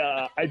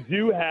I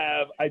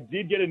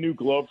did get a new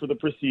glove for the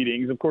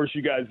proceedings. Of course,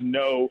 you guys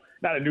know,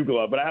 not a new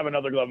glove, but I have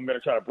another glove I'm going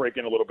to try to break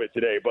in a little bit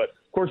today. But,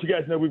 of course, you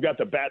guys know we've got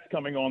the bats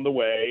coming on the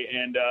way.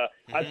 And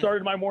I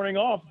started my morning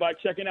off by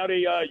checking out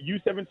a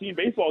U17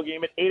 baseball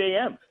game at 8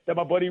 a.m. that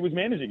my buddy was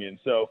managing in.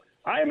 So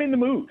I am in the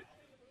mood,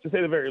 to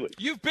say the very least.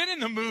 You've been in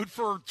the mood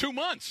for 2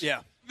 months. Yeah.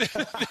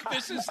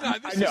 This is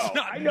not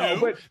I know,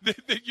 new.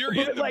 But you're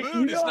in the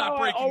mood. It's not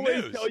breaking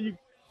news.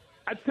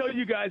 I tell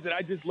you guys that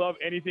I just love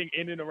anything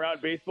in and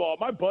around baseball.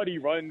 My buddy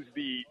runs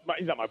he's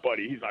not my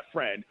buddy, he's my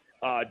friend,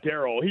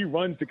 Daryl. He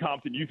runs the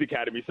Compton Youth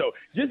Academy. So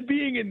just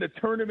being in the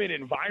tournament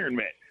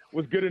environment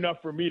was good enough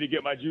for me to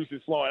get my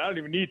juices flowing. I don't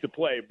even need to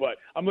play, but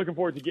I'm looking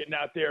forward to getting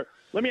out there.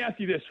 Let me ask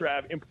you this,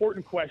 Trav.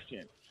 Important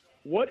question.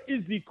 What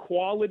is the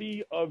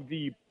quality of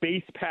the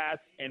base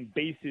paths and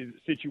bases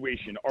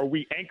situation? Are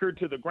we anchored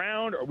to the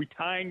ground? Are we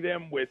tying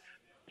them with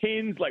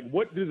pins? Like,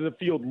 what does the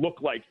field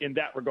look like in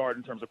that regard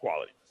in terms of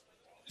quality?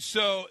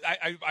 So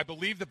I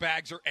believe the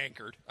bags are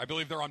anchored. I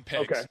believe they're on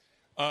pegs.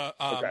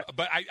 Okay.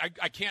 But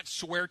I can't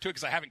swear to it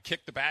because I haven't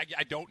kicked the bag.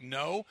 I don't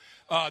know.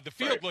 The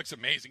field looks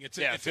amazing.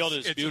 The field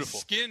is beautiful. It's a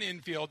skin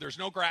infield. There's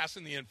no grass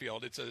in the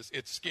infield. It's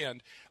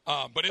skinned,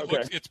 but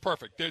it's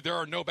perfect. There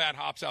are no bad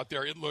hops out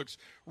there. It looks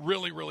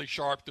really, really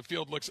sharp. The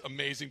field looks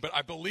amazing. But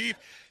I believe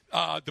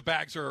the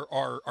bags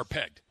are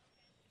pegged.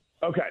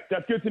 Okay,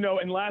 that's good to know.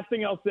 And last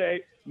thing I'll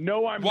say,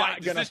 no, I'm Why?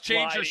 not going to Does this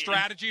change your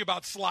strategy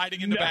about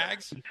sliding into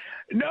bags?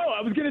 No,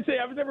 I was going to say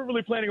I was never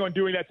really planning on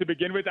doing that to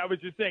begin with. I was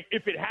just saying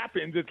if it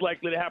happens, it's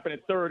likely to happen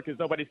at third because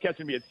nobody's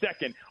catching me at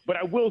second. But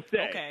I will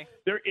say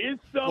there is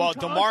some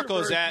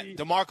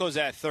DeMarco's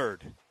at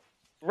third.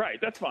 Right,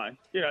 that's fine.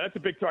 That's a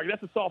big target.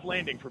 That's a soft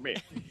landing for me.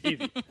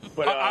 Easy.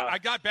 But I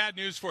got bad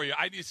news for you.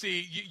 You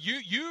see,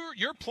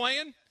 you're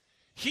playing.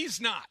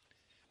 He's not.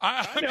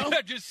 I'm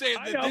just saying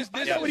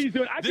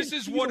this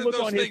is one of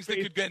those things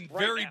that could get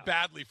very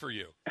badly for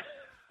you.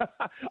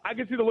 I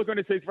can see the look on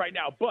his face right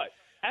now. But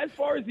as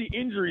far as the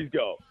injuries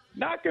go,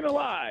 not going to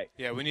lie.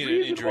 Yeah, we need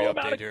an injury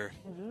update here.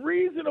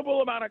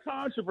 Reasonable amount of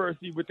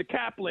controversy with the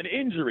Kaplan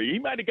injury. He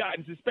might have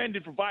gotten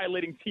suspended for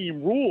violating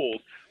team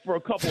rules for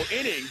a couple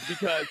innings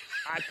because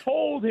I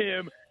told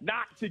him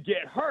not to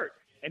get hurt.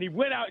 And he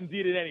went out and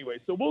did it anyway.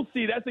 So we'll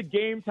see. That's a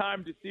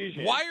game-time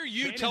decision. Why are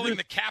you telling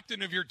the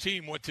captain of your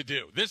team what to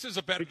do? This is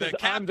the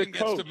captain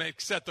gets to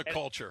set the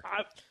culture.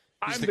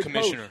 I'm the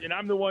commissioner. Coach, and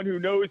I'm the one who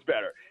knows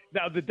better.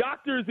 Now, the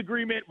doctor's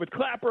agreement with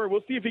Clapper,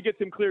 we'll see if he gets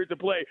him cleared to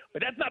play.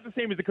 But that's not the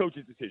same as the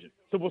coach's decision.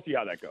 So we'll see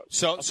how that goes.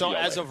 So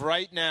as of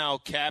right now,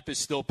 Cap is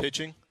still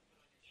pitching?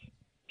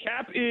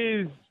 Cap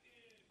is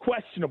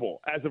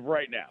questionable as of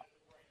right now.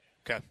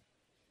 Okay.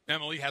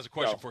 Emily has a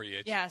question for you,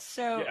 Yates. Yeah,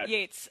 so,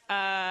 Yates,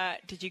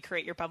 did you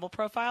create your Bumble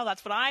profile?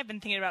 That's what I've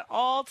been thinking about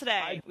all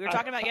today. We were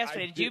talking about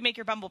yesterday. Did you make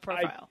your Bumble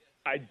profile?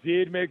 I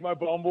did make my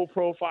Bumble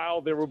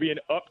profile. There will be an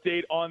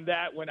update on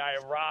that when I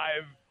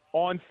arrive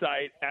on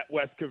site at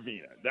West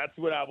Covina. That's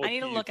what I will see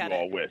you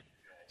all with.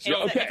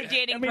 It's a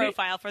dating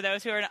profile for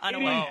those who are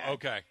unaware. Oh,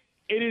 okay.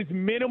 It is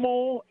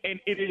minimal and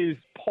it is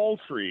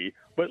paltry,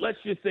 but let's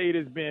just say it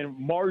has been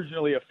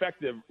marginally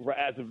effective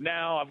as of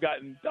now. I've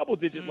gotten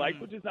double-digit likes,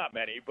 which is not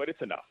many, but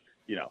it's enough.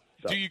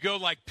 So. Do you go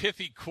like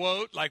pithy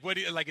quote? Like what?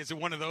 Is it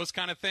one of those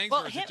kind of things,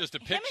 or is it just a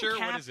picture?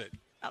 What is it?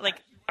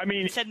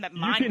 You said that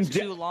mine was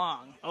too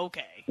long.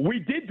 Okay. We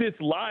did this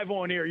live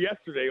on air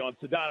yesterday on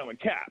Sedano and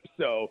Cap.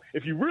 So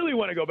if you really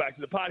want to go back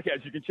to the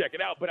podcast, you can check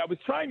it out. But I was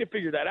trying to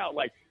figure that out.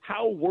 Like,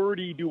 how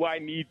wordy do I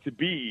need to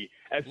be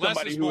as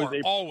somebody who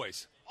is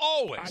always.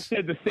 I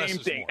said the same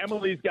thing.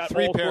 Emily's got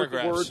all sorts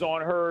of words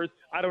on hers.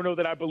 I don't know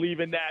that I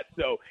believe in that.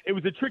 So it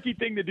was a tricky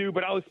thing to do,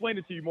 but I'll explain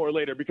it to you more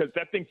later because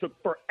that thing took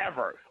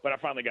forever, but I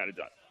finally got it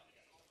done.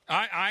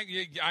 I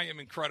am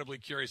incredibly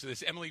curious of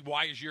this. Emily,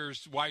 why is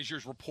yours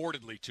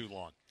reportedly too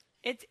long?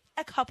 It's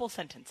a couple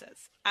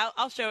sentences.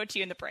 I'll show it to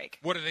you in the break.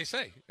 What do they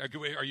say?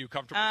 Are you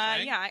comfortable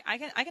saying? Yeah, I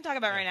can talk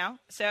about it right now.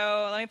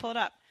 So let me pull it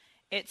up.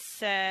 It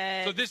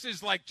says. So this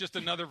is like just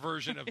another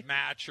version of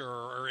Match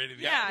or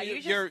anything. Yeah,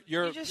 you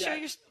just show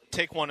your.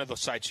 Take one of the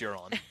sites you're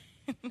on,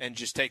 and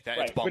just take that.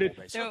 Right, it's Bumble,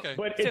 basically.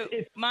 But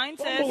mine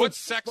says.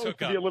 What's sex hookup?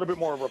 To be a little bit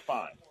more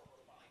refined.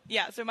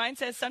 Yeah, so mine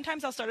says,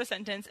 sometimes I'll start a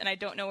sentence and I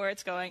don't know where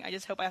it's going. I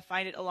just hope I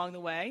find it along the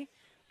way.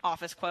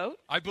 Office quote.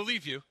 I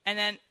believe you. And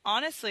then,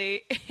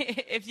 honestly,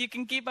 if you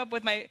can keep up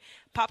with my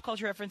pop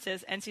culture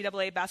references,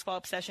 NCAA basketball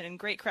obsession, and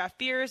great craft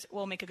beers,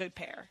 we'll make a good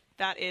pair.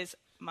 That is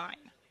mine.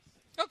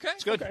 Okay.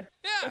 It's good. Okay.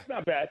 Yeah. That's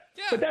not bad.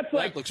 Yeah. But that's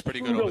like looks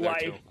pretty good over there,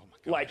 too.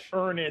 Like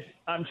earnest,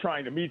 I'm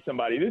trying to meet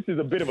somebody. This is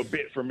a bit of a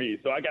bit for me,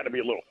 so I got to be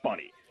a little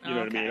funny. You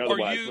know what I mean?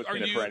 Otherwise, what's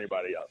in it for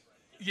anybody else?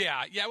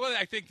 Yeah. Well,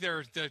 I think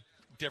there's the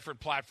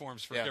different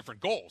platforms for different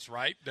goals,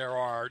 right? There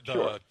are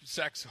the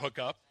sex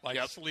hookup. Like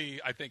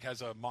Slee, I think,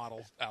 has a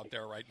model out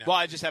there right now. Well,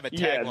 I just have a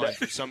tagline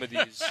for some of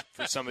these.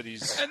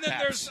 And then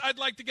apps. I'd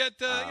like to get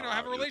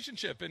have a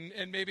relationship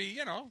and maybe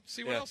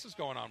see what else is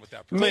going on with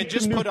that person. Clint,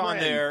 just put on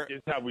there.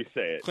 Is how we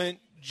say it. Clint,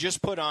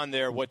 just put on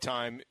there what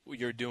time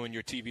you're doing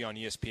your TV on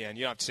ESPN.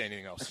 You don't have to say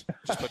anything else.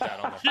 Just put that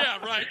on there.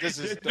 Yeah, right. This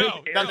is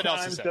nothing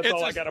else to say. That's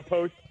all I got to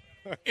post.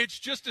 It's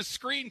just a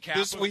screen cap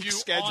This of week's you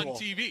schedule. on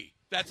TV.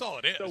 That's all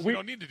it is. So we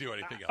don't need to do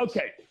anything else.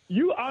 Okay.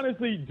 You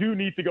honestly do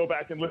need to go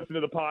back and listen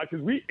to the pod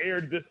because we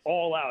aired this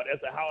all out as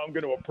to how I'm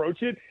going to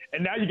approach it.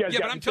 And now you guys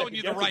got but I'm telling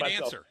you the right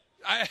answer.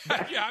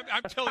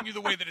 I'm telling you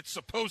the way that it's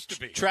supposed to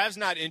be. Trav's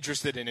not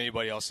interested in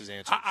anybody else's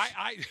answers.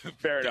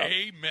 Fair enough.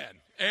 Amen.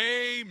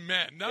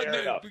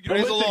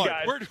 Praise the Lord.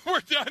 We're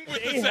done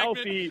with the segment.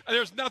 Healthy.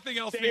 There's nothing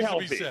else needs to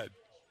be said.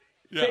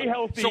 Yeah. Stay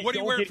healthy. So what are you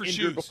Don't wearing get for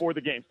injured shoes? Before the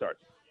game starts.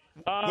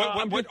 What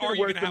are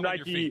you going to have on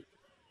your feet?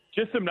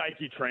 Just some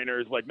Nike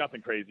trainers, like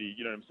nothing crazy.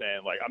 You know what I'm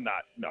saying? Like I'm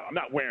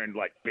not wearing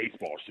like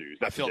baseball shoes.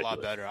 That's I feel ridiculous.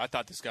 a lot better. I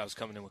thought this guy was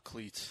coming in with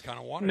cleats. Kind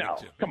of wanted No,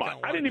 to. come on.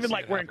 I didn't even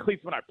like wearing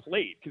cleats when I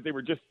played because they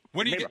were just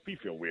made my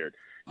feet feel weird.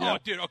 Oh,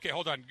 dude. Okay,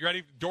 hold on. You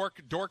ready?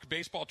 Dork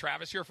baseball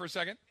Travis here for a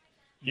second?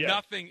 Yeah.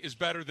 Nothing is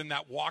better than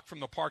that walk from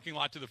the parking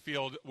lot to the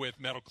field with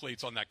metal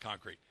cleats on that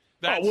concrete.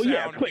 That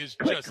sound is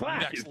just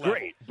next is level.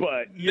 great,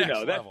 but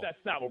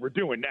that's not what we're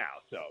doing now.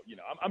 So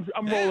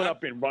I'm rolling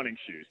up in running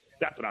shoes.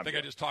 That's what I'm doing.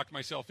 I just talked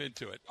myself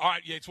into it. All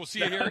right, Yates, we'll see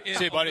you here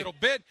in a buddy. little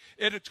bit.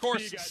 And, of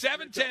course,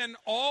 7:10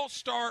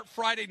 All-Star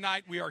Friday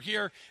night. We are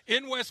here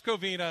in West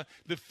Covina,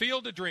 the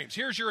Field of Dreams.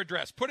 Here's your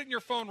address. Put it in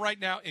your phone right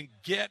now and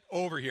get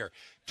over here.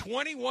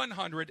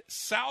 2100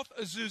 South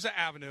Azusa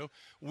Avenue.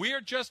 We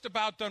are just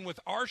about done with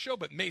our show,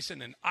 but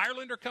Mason and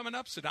Ireland are coming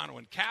up. Sedano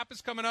and Cap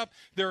is coming up.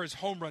 There is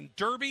Home Run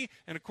Derby.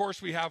 And, of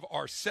course, we have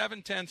our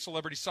 7:10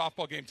 celebrity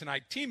softball game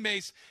tonight. Team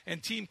Mace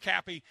and Team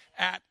Cappy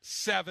at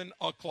 7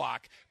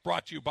 o'clock.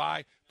 Brought to you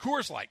by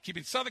Coors Light,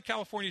 keeping Southern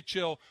California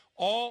chill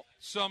all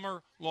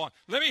summer long.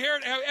 Let me hear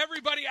it,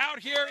 everybody out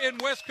here in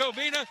West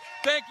Covina.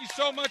 Thank you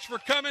so much for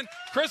coming.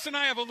 Chris and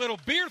I have a little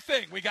beer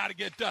thing we got to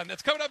get done.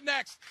 That's coming up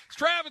next. It's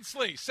Travis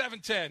Slee,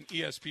 710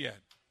 ESPN.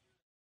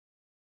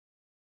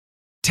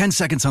 10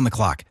 seconds on the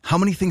clock. How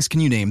many things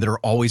can you name that are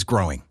always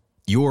growing?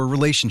 Your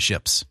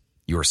relationships,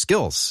 your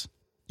skills,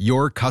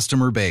 your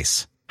customer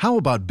base. How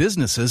about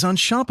businesses on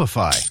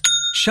Shopify?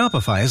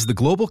 Shopify is the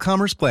global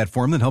commerce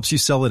platform that helps you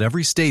sell at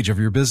every stage of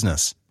your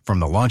business. From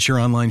the launch your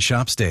online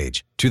shop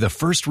stage, to the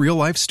first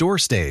real-life store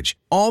stage,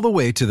 all the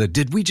way to the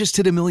did we just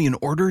hit 1 million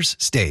orders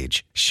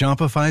stage,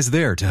 Shopify's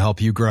there to help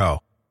you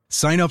grow.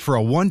 Sign up for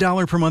a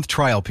 $1 per month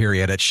trial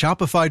period at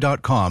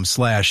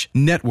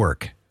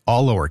shopify.com/network,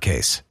 all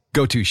lowercase.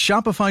 Go to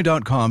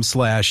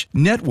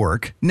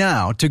shopify.com/network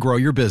now to grow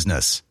your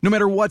business, no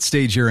matter what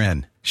stage you're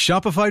in.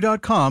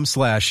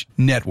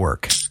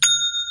 Shopify.com/network.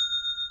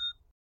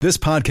 This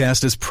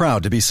podcast is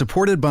proud to be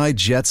supported by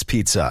Jets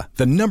Pizza,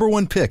 the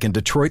 #1 pick in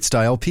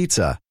Detroit-style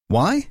pizza.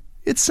 Why?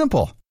 It's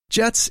simple.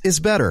 Jets is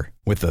better.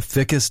 With the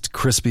thickest,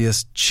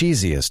 crispiest,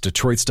 cheesiest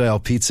Detroit-style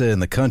pizza in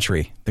the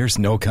country, there's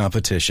no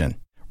competition.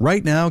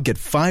 Right now, get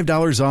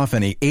 $5 off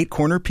any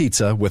 8-corner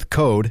pizza with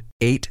code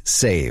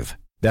 8SAVE.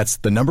 That's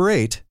the number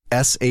 8,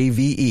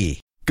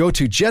 SAVE. Go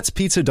to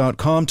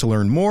jetspizza.com to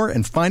learn more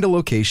and find a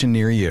location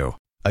near you.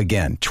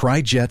 Again,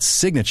 try Jet's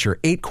signature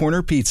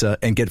 8-corner pizza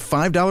and get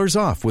 $5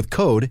 off with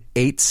code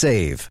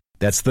 8SAVE.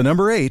 That's the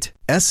number 8,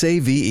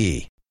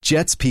 SAVE.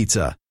 Jet's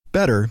Pizza.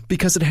 Better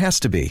because it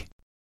has to be.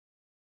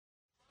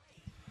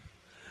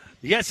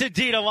 Yes,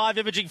 indeed, a live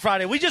Imaging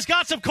Friday. We just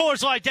got some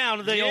Coors Light down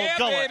to the old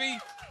gullet. Baby.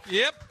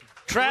 Yep.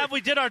 Trav, we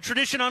did our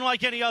tradition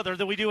unlike any other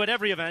that we do at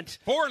every event.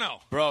 4-0.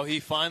 Bro,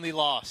 he finally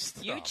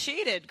lost. You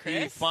cheated,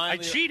 Chris. I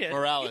cheated.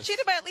 Morales. You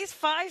cheated by at least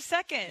 5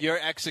 seconds. Your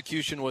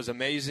execution was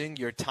amazing.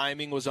 Your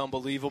timing was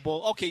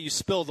unbelievable. Okay, you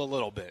spilled a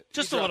little bit.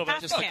 Just a little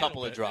bit. Just a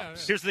couple of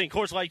drops. Here's the thing.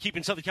 Coors Light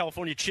keeping Southern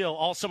California chill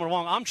all summer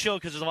long. I'm chill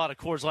because there's a lot of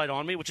Coors Light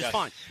on me, which is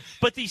fine.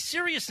 But the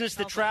seriousness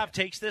that Trav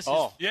takes this,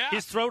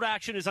 his throat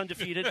action is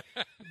undefeated.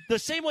 The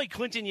same way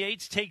Clinton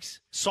Yates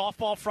takes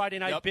softball Friday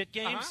night bit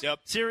games,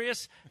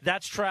 serious,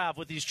 that's Trav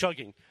with these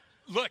chugging.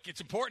 Look, it's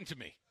important to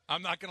me.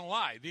 I'm not going to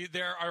lie.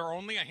 There are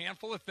only a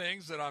handful of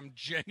things that I'm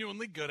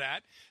genuinely good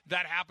at.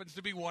 That happens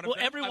to be one of them.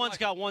 Well, everyone's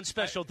got one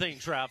special thing,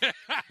 Trav.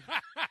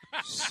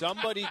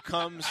 Somebody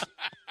comes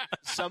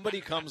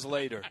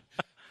later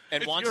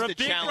and wants to challenge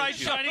you. You're a big, bright,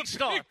 shining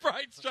star. Big,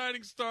 bright,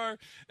 shining star,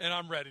 and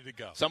I'm ready to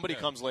go. Somebody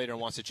comes later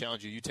and wants to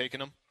challenge you. You taking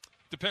them?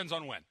 Depends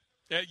on when.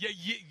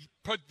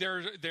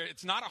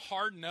 It's not a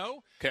hard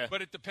no,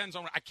 but it depends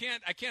on. I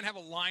can't have a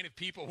line of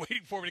people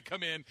waiting for me to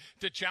come in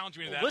to challenge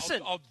me to that.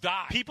 Listen, I'll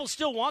die. People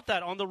still want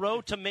that on the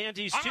road to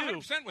Mandy's too. I'm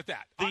 100% with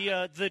that.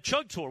 The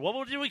chug tour.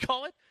 What did we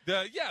call it?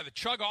 The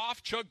chug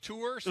off, chug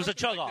tour. It was a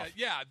chug off. That.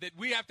 Yeah, that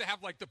we have to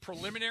have like the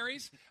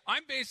preliminaries.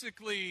 I'm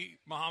basically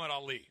Muhammad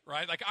Ali,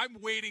 right? Like I'm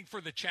waiting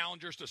for the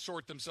challengers to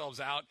sort themselves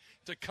out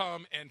to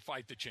come and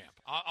fight the champ.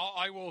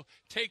 I will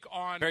take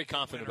on. Very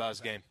confident about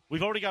his game.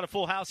 We've already got a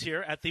full house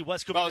here at the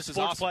West Covina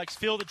Sportsplex. Awesome.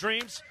 Field of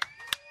Dreams.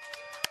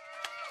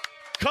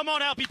 Come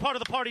on out, be part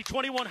of the party.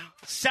 21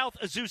 South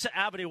Azusa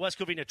Avenue, West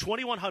Covina.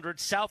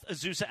 2100 South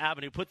Azusa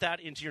Avenue. Put that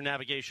into your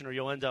navigation, or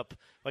you'll end up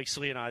like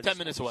Slee and I. 10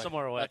 minutes away.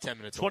 Somewhere away. 10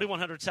 minutes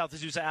 2100 South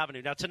Azusa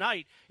Avenue. Now,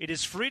 tonight, it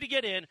is free to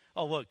get in.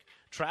 Oh, look.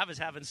 Trav is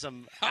having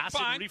some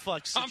acid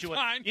reflux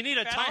situation. You need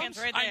a Tums?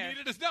 Right I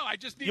needed I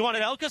just needed. You want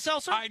an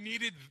Alka-Seltzer? I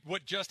needed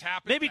what just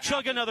happened. Maybe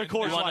chug another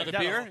Coors Light.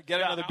 Another beer? Get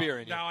another beer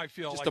in you. Now I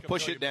feel just like to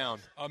push it down.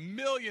 $1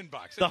 million.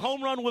 The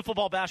Home Run Wiffle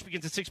Ball Bash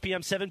begins at 6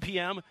 p.m., 7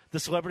 p.m. The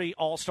Celebrity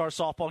All-Star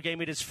Softball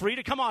Game. It is free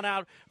to come on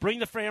out. Bring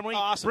the family,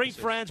 bring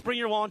friends, bring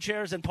your lawn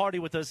chairs, and party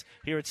with us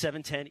here at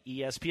 710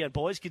 ESPN.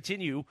 Boys,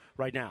 continue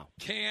right now.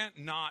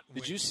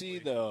 Did you see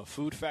the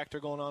food factor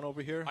going on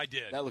over here? I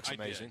did. That looks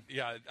amazing.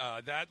 Yeah,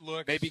 that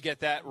looks. Maybe get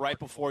that right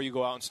before you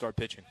go out and start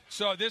pitching.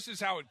 So this is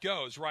how it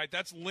goes, right?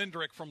 That's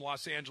Lindrick from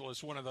Los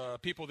Angeles, one of the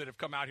people that have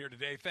come out here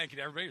today. Thank you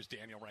to everybody. There's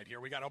Daniel right here.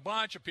 We got a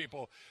bunch of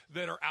people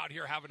that are out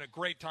here having a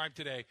great time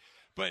today.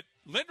 But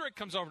Lindrick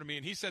comes over to me,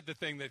 and he said the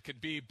thing that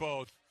could be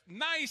both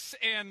nice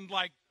and,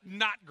 like,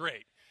 not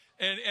great.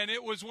 And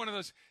it was one of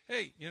those,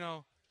 hey, you're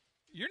not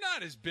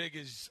as big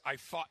as I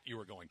thought you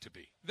were going to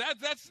be.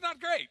 That's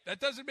not great. That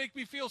doesn't make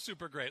me feel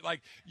super great.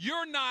 Like,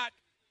 you're not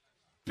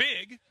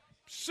big,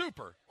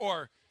 super,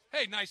 or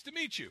hey, nice to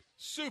meet you,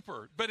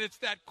 super. But it's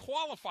that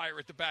qualifier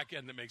at the back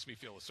end that makes me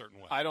feel a certain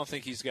way. I don't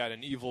think he's got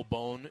an evil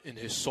bone in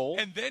his soul.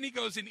 And then he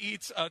goes and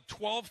eats a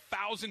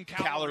 12,000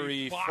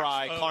 calorie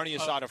fry, carne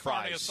asada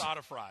fries. Carne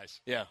asada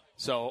fries. Yeah.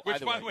 So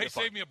which, by the way,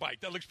 save me a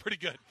bite. That looks pretty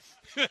good.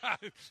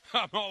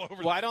 I'm all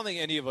over. Well, I don't think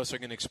any of us are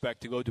going to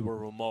expect to go to a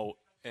remote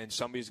and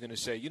somebody's going to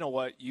say, you know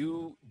what,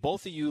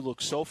 both of you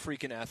look so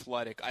freaking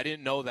athletic. I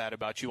didn't know that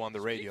about you on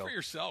the radio. Speak for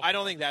yourself. I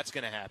don't think that's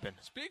going to happen.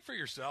 Speak for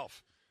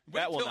yourself.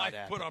 That will Until not I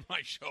happen. put on my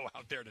show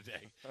out there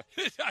today.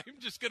 I'm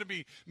just going to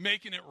be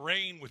making it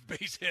rain with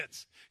base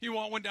hits. You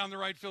want one down the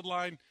right field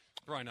line?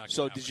 Probably not.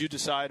 So did you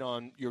decide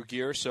on your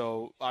gear?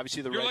 So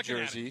obviously the red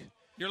jersey.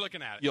 You're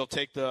looking at it. You'll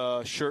take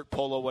the shirt,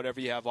 polo, whatever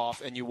you have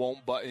off, and you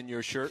won't button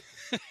your shirt?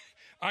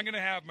 I'm going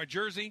to have my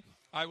jersey.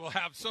 I will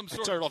have some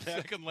sort of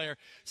second layer.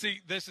 See,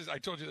 I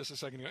told you this a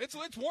second ago.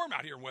 It's warm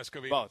out here in West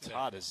Covina. Oh, it's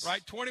hot as.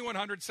 Right?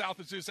 2100 South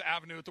Azusa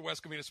Avenue at the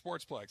West Covina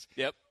Sportsplex.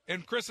 Yep.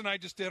 And Chris and I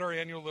just did our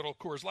annual little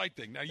Coors Light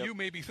thing. Now, you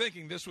may be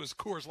thinking this was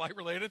Coors Light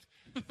related.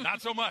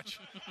 Not so much.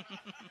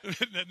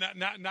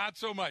 not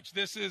so much.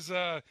 This is,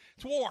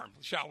 it's warm,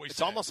 shall we say.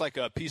 It's almost like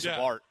a piece of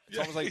art. It's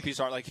almost like a piece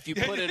of art. Like if you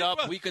put it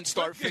up, we can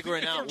start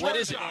figuring out what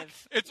is it.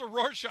 It's a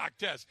Rorschach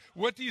test.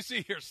 What do you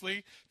see here,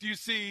 Slee? Do you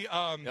see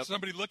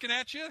somebody looking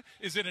at you?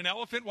 Is it an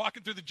elephant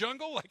walking through the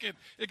jungle? Like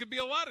it could be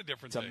a lot of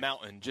different things. It's a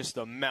mountain, just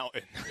a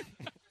mountain.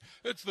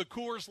 It's the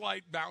Coors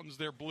Light mountains.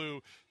 They're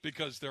blue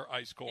because they're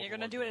ice cold. You're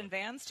going to do it in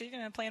Vans, too? You're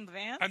going to play in the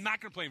Vans? I'm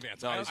not going to play in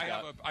Vans. No,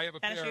 I have a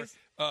pair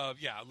of,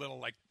 a little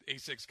like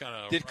A6 kind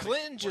of. Did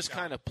Clinton just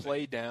kind of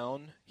play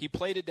down? He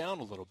played it down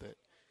a little bit.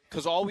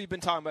 Because all we've been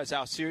talking about is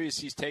how serious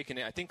he's taking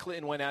it. I think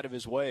Clinton went out of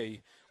his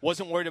way.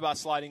 Wasn't worried about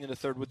sliding into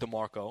third with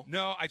DeMarco.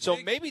 No, So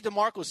maybe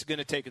DeMarco's going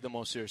to take it the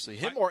most seriously.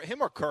 Him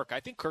or Kirk.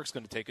 I think Kirk's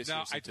going to take it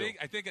seriously, too.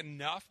 I think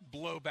enough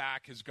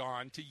blowback has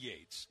gone to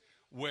Yates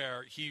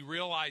where he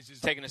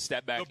realizes taking a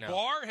step back now. The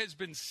bar has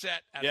been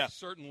set at a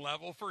certain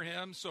level for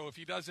him, so if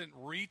he doesn't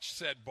reach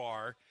said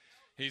bar,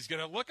 he's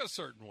going to look a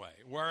certain way.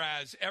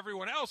 Whereas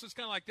everyone else is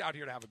kind of like out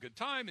here to have a good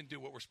time and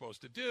do what we're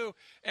supposed to do.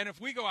 And if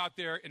we go out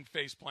there and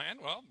face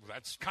plant, well,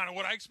 that's kind of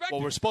what I expected.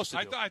 Well, we're supposed to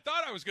do. I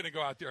thought I was going to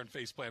go out there and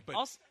face plant. But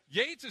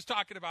Yates is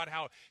talking about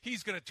how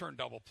he's going to turn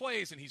double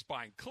plays and he's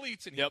buying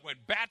cleats and he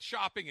went bat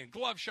shopping and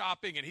glove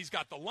shopping and he's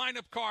got the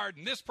lineup card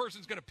and this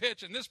person's going to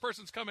pitch and this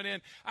person's coming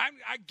in.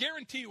 I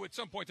guarantee you at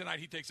some point tonight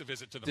he takes a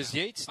visit to the Does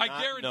mound. Yates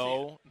not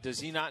know? Does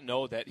he not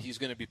know that he's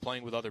going to be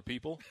playing with other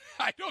people?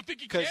 I don't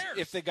think he cares. Because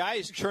if the guy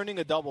is churning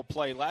a double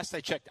play, last I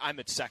checked, I'm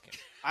at second.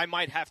 I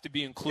might have to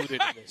be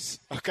included in this.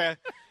 Okay?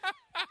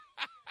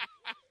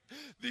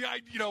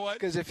 You know what?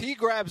 Because if he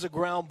grabs a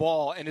ground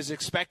ball and is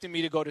expecting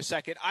me to go to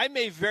second, I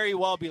may very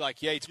well be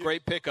like, Yates,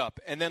 great pickup.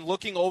 And then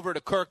looking over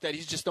to Kirk that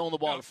he's just throwing the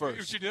ball to first.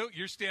 What you do,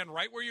 you stand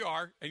right where you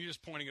are, and you're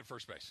just pointing at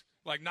first base.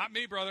 Like, not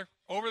me, brother.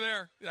 Over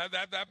there.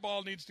 That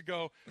ball needs to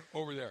go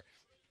over there.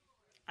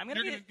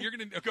 You're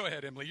gonna go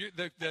ahead, Emily.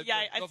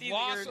 I see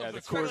loss of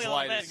the Coors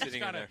Light is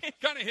sitting in there. there.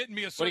 Kind of hitting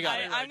me a What do you got?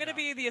 I'm going to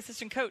be the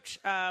assistant coach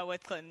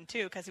with Clinton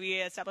too, because we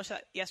established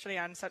that yesterday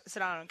on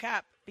Sedano and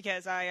Cap.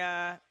 Because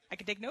I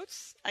can take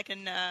notes, I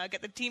can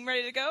get the team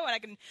ready to go, and I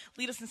can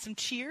lead us in some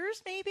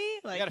cheers, maybe.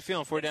 I got a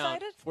feeling if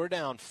we're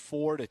down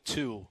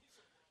 4-2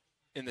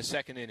 in the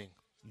second inning.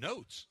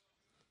 Notes.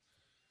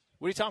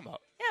 What are you talking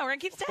about? Yeah, we're going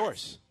to keep stats. Of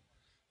course.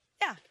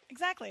 Yeah,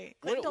 exactly.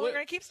 Clinton told me we're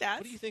going to keep stats.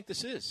 What do you think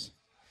this is?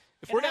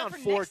 If we're down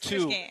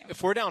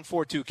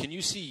 4-2, can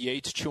you see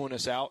Yates chewing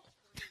us out?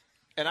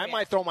 And I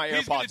might throw my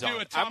AirPods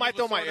on. I might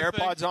throw my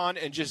AirPods on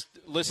and just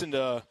listen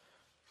to.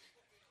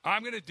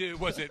 I'm going to do.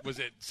 Was it?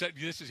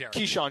 This is Aaron.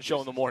 Keyshawn show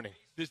in the morning.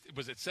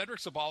 Was it Cedric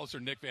Sabalas or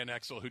Nick Van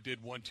Exel who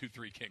did 1, 2,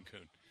 3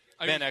 Cancun?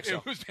 Van Exel.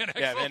 It was Van Exel.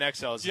 Yeah, Van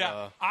Exel's.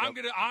 Yeah, I'm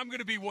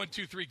gonna be 1,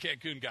 2, 3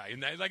 Cancun guy.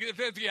 And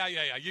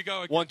yeah. You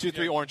go 1, 2,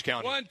 3 Orange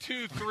County. 1,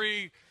 2,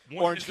 3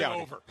 Orange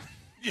County. Over.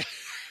 Yeah.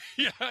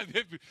 Yeah,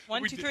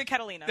 1, 2, 3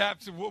 Catalina.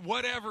 That's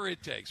whatever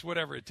it takes.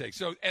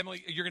 So,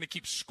 Emily, you're going to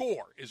keep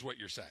score, is what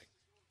you're saying,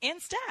 and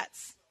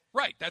stats.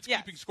 Right, that's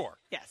keeping score.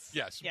 Yes.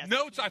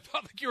 Notes. I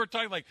thought like you were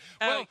talking like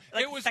like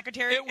it was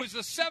secretary. It was a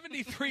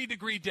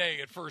 73-degree day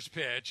at first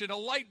pitch and a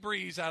light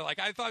breeze.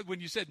 I thought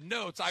when you said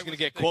notes, I was going to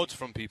get quotes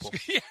from people.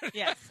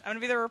 Yes, I'm going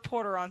to be the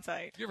reporter on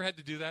site. You ever had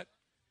to do that?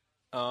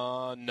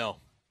 No.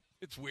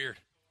 It's weird.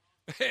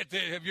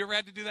 Have you ever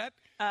had to do that?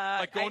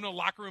 Like going to a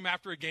locker room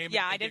after a game?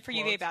 Yeah, I did for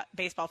UVA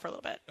baseball for a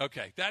little bit.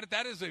 Okay,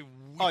 that is a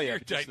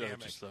weird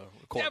dynamic.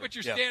 But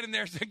you're standing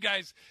there, some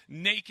guy's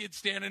naked,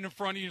 standing in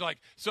front of you, like,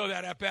 so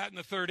that at bat in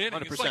the third inning.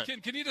 100%. It's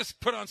like, can you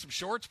just put on some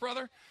shorts,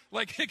 brother?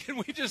 Like, can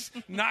we just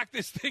knock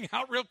this thing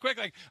out real quick?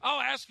 Like,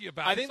 I'll ask you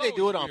about it. I think they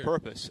do it on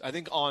purpose. I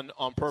think on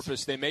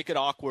purpose they make it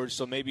awkward,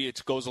 so maybe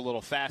it goes a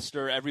little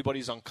faster.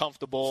 Everybody's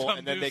uncomfortable,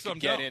 and then they can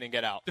get in and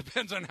get out.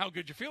 Depends on how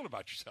good you feel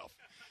about yourself.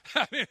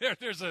 I mean,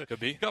 there's a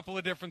couple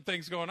of different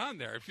things going on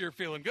there. If you're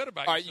feeling good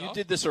about yourself. All right, you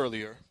did this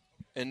earlier,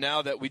 and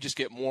now that we just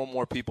get more and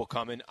more people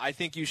coming, I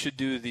think you should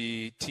do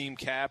the team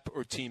cap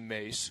or team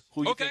mace.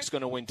 Who you think's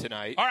going to win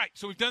tonight? All right,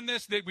 so we've done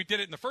this. We did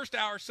it in the first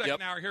hour,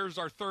 second hour. Here's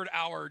our third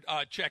hour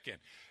check-in.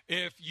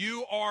 If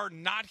you are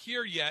not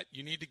here yet,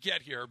 you need to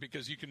get here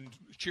because you can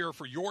cheer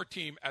for your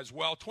team as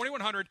well.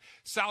 2100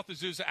 South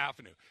Azusa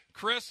Avenue.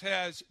 Chris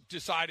has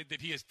decided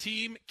that he is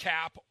team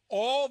cap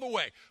all the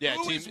way. Yeah,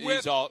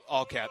 he's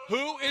all cap.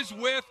 Who is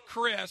with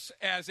Chris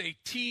as a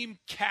team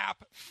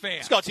cap fan?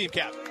 Let's go team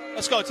cap.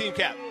 Let's go.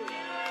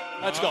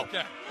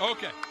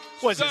 Okay.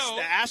 Was this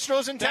the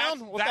Astros in town?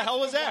 What the hell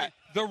was that?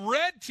 The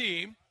red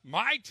team,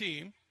 my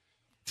team,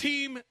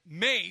 Team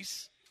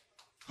Mace,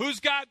 who's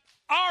got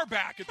our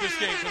back at this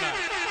game tonight.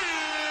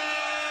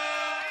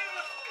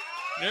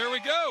 There we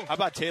go. How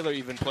about Taylor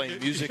even playing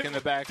music in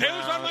the background?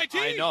 Taylor's on my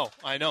team.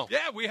 I know.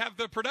 Yeah, we have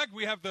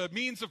the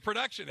means of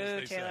production,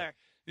 as they Taylor. say.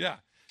 Yeah.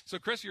 So,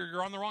 Chris,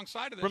 you're on the wrong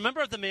side of this. Remember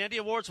at the Mandy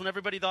Awards when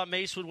everybody thought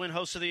Mace would win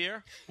Host of the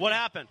Year? What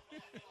happened?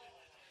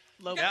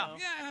 Yeah,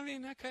 I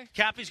mean, okay.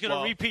 Cappy's going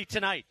to repeat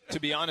tonight. To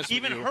be honest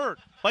with you. Even hurt,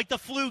 like the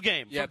flu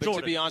game. Yeah, but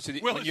Jordan. to be honest with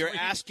you, when you're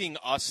asking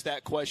us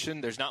that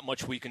question, there's not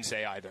much we can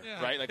say either,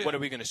 right? Like, what are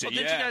we going to say? Well,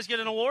 didn't you guys get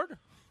an award?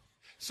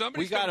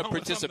 Somebody's we got a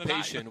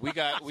participation.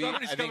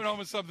 Somebody's coming home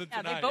with something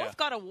tonight. They both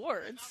got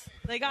awards.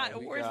 They got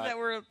awards that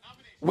were.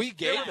 We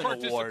gave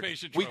an award.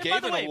 We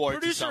gave an award.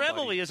 Producer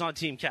Emily is on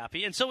Team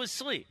Cappy, and so is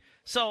Slee.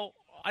 So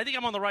I think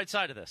I'm on the right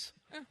side of this.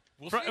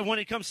 We'll see. When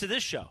it comes to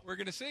this show, we're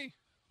going to see.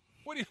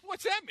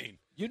 What's that mean?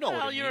 You know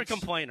what it you're means. a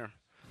complainer.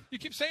 You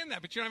keep saying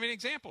that, but you don't have any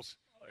examples.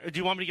 Do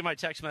you want me to give my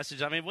text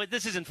message? I mean,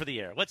 this isn't for the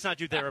air. Let's not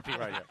do therapy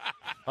right here.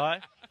 All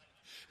right?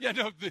 Yeah,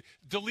 no,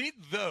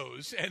 delete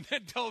those and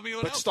then tell me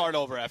what else. Let's start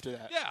over after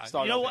that. Yeah.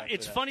 You know what?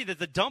 It's funny that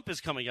the dump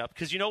is coming up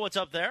because you know what's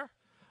up there?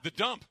 The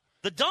dump.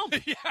 The dump.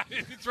 Yeah,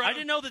 it's right. I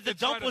didn't know that the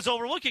dump was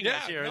overlooking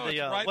us here at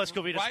the West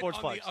Covina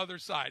Sportsplex. Right on the other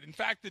side. In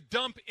fact, the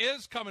dump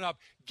is coming up.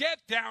 Get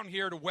down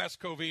here to West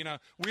Covina.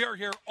 We are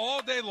here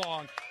all day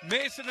long.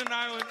 Mason and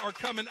Island are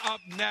coming up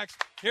next.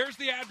 Here's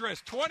the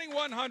address,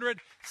 2100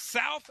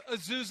 South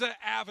Azusa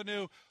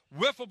Avenue.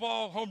 Wiffle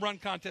ball home run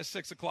contest,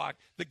 6 o'clock.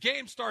 The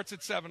game starts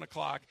at 7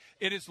 o'clock.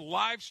 It is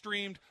live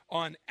streamed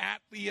on at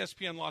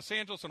ESPN Los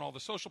Angeles on all the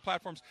social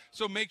platforms,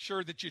 so make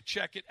sure that you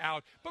check it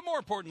out. But more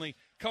importantly,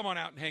 come on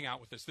out and hang out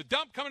with us. The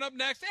dump coming up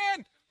next,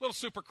 and a little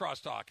Super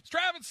Crosstalk. It's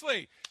Travis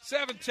Lee,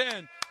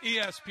 710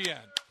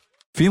 ESPN.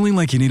 Feeling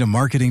like you need a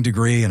marketing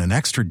degree and an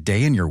extra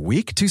day in your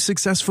week to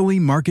successfully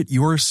market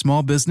your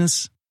small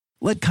business?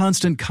 Let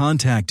Constant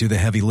Contact do the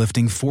heavy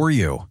lifting for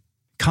you.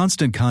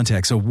 Constant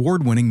Contact's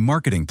award-winning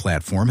marketing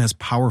platform has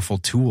powerful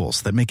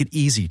tools that make it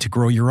easy to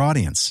grow your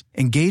audience,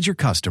 engage your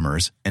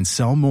customers, and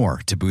sell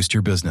more to boost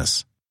your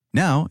business.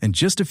 Now, in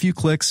just a few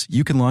clicks,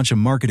 you can launch a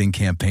marketing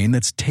campaign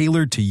that's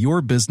tailored to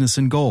your business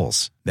and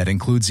goals. That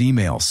includes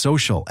email,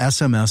 social,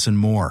 SMS, and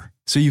more.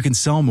 So you can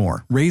sell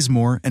more, raise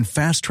more, and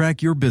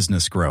fast-track your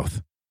business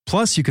growth.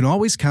 Plus, you can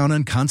always count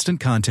on Constant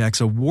Contact's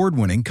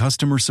award-winning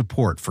customer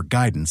support for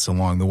guidance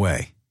along the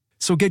way.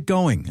 So get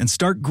going and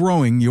start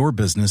growing your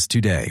business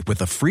today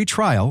with a free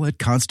trial at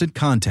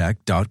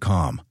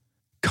ConstantContact.com.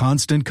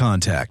 Constant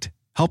Contact,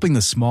 helping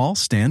the small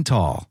stand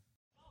tall.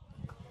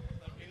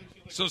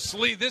 So,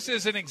 Slee, this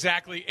isn't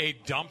exactly a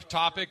dump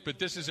topic, but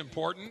this is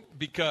important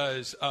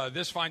because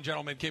this fine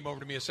gentleman came over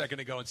to me a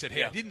second ago and said,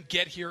 hey, I didn't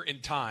get here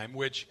in time,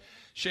 which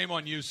shame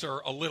on you, sir,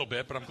 a little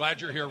bit, but I'm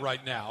glad you're here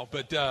right now.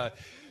 But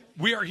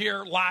we are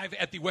here live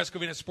at the West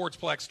Covina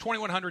Sportsplex,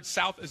 2100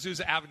 South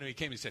Azusa Avenue. He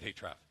came and he said, hey,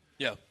 Trav.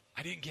 Yeah.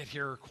 I didn't get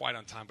here quite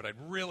on time, but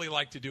I'd really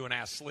like to do an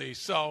Ask Slee.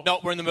 So no,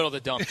 we're in the middle of the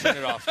dump. Turn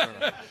it off.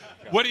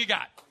 What do you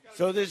got?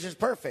 So this is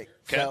perfect.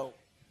 Okay. So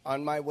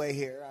on my way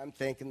here, I'm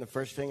thinking the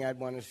first thing I'd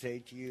want to say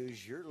to you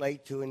is you're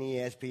late to an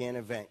ESPN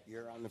event.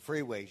 You're on the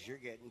freeways. You're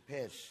getting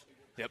pissed.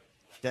 Yep.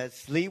 Does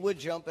Slee would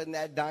jump in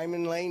that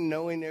diamond lane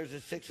knowing there's a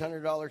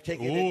 $600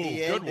 ticket at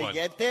the end to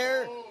get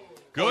there?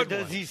 Or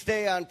does he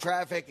stay on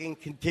traffic and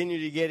continue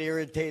to get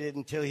irritated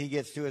until he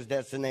gets to his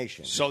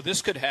destination? So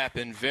this could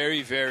happen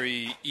very,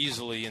 very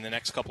easily in the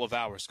next couple of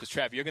hours. Because,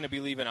 Trav, you're going to be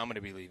leaving, I'm going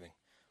to be leaving.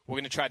 We're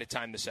going to try to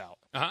time this out.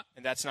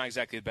 And that's not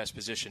exactly the best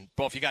position.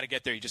 But if you got to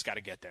get there, you just got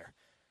to get there.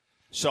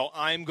 So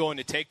I'm going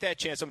to take that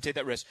chance. I'm going to take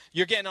that risk.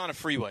 You're getting on a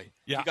freeway.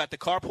 Yeah. You got the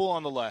carpool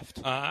on the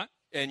left.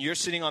 And you're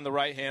sitting on the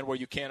right hand where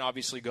you can't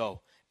obviously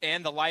go.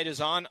 And the light is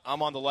on.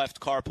 I'm on the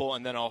left carpool,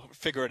 and then I'll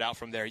figure it out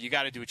from there. You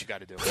got to do what you got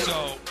to do.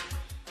 So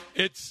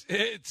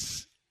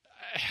it's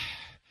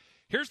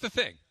here's the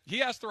thing.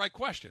 He asked the right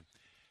question.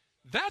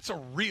 That's a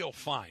real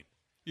fine.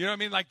 You know what I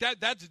mean? Like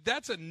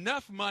that's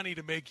enough money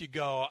to make you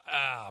go,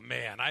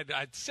 man, I'd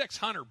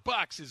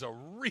 $600 is a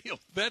real.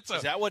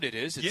 Is that what it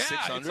is? It's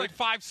 $600? It's like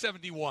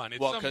 $571. It's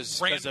well,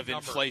 because of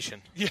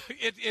inflation. Yeah,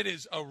 it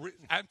is.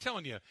 I'm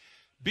telling you.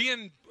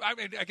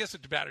 I guess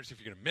it matters if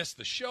you're going to miss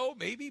the show,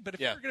 maybe. But if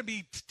you're going to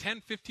be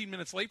 10, 15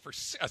 minutes late for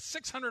a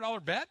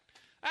 $600 bet,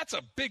 that's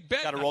a big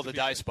bet. Got to roll the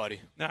dice, buddy.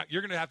 Now,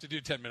 you're going to have to do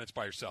 10 minutes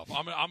by yourself.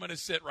 I'm going to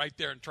sit right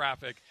there in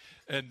traffic.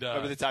 And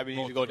remember the time you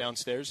need to go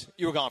downstairs?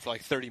 You were gone for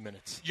like 30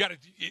 minutes.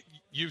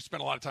 You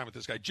spent a lot of time with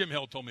this guy. Jim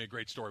Hill told me a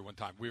great story one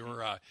time.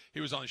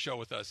 He was on the show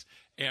with us,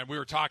 and we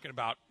were talking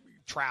about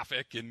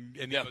traffic, and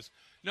he goes,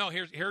 no,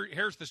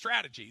 here's the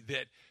strategy,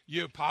 that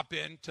you pop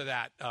into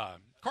that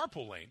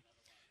carpool lane.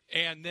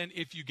 And then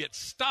if you get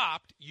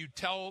stopped, you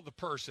tell the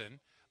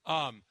person,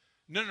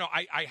 no,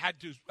 I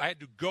had to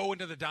go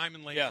into the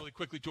diamond lane really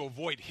quickly to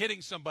avoid hitting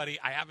somebody.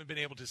 I haven't been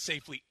able to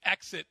safely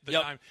exit the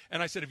diamond.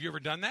 And I said, have you ever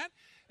done that?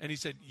 And he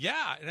said,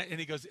 yeah. And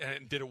he goes,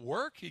 and did it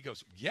work? He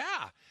goes,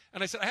 yeah.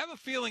 And I said, I have a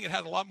feeling it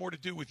had a lot more to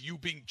do with you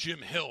being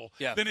Jim Hill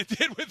than it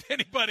did with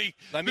anybody.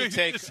 Let me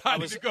take. I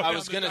was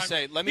going to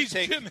say, let me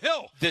take Jim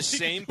Hill. The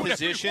same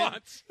position.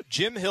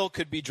 Jim Hill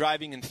could be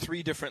driving in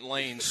 3 different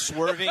lanes,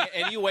 swerving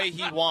any way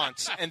he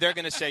wants, and they're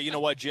going to say, you know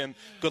what, Jim,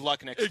 good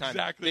luck next time.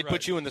 Exactly. They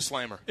put you in the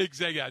slammer.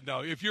 Exactly. Yeah, no.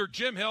 If you're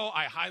Jim Hill,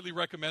 I highly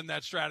recommend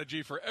that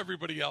strategy. For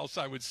everybody else,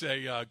 I would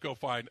say go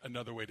find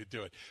another way to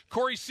do it.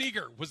 Corey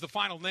Seager was the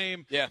final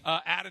name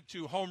added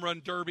to Home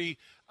Run Derby.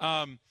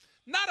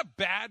 Not a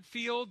bad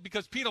field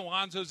because Pete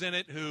Alonso's in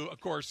it, who, of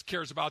course,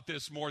 cares about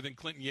this more than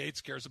Clinton Yates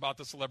cares about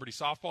the celebrity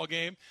softball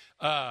game.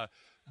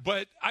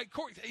 But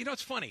Corey,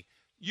 it's funny.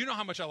 You know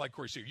how much I like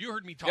Corey Seager. You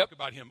heard me talk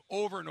about him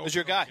over and over. Was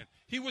your guy? Again.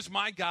 He was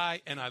my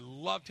guy, and I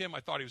loved him. I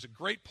thought he was a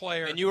great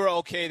player. And you were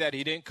okay that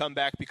he didn't come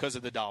back because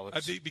of the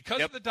dollars.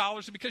 Because of the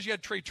dollars and because you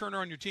had Trey Turner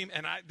on your team.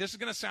 And this is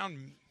going to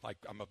sound like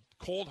I'm a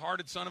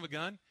cold-hearted son of a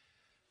gun.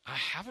 I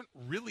haven't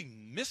really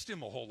missed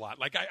him a whole lot.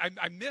 Like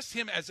I missed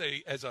him as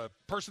a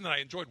person that I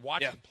enjoyed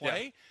watching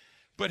play. Yeah.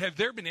 But have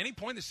there been any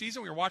point in the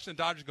season where you're watching the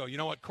Dodgers go, you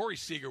know what, Corey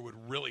Seager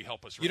would really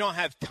help us? You don't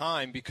have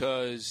time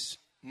because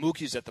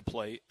Mookie's at the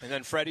plate, and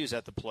then Freddie's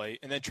at the plate,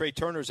 and then Trey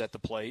Turner's at the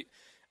plate.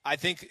 I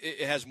think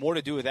it has more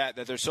to do with that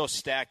they're so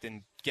stacked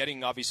and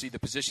getting, obviously, the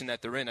position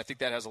that they're in. I think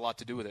that has a lot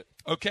to do with it.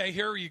 Okay,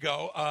 here you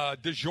go.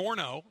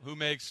 DiGiorno, who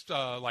makes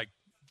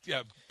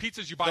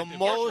pizzas you buy.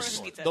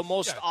 The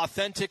most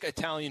authentic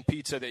Italian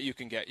pizza that you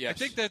can get, yes. I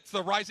think that's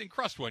the Rising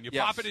Crust one. You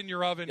pop it in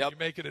your oven, you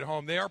make it at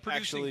home. They are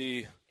producing.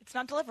 Actually, it's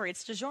not delivery,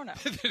 it's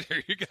DiGiorno.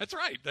 There you go. That's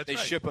right. They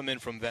ship them in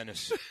from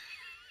Venice.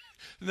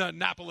 The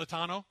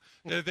Napolitano.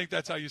 I think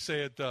that's how you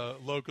say it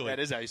locally. That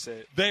is how you say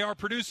it. They are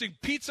producing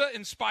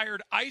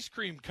pizza-inspired ice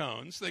cream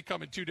cones. They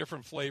come in 2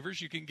 different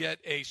flavors. You can get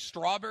a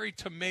strawberry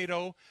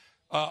tomato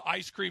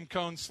ice cream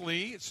cone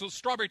sleeve. So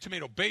strawberry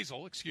tomato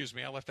basil. Excuse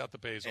me, I left out the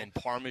basil. And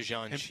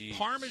Parmesan cheese.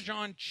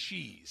 Parmesan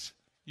cheese.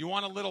 You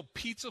want a little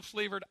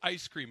pizza-flavored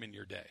ice cream in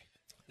your day.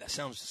 That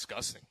sounds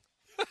disgusting.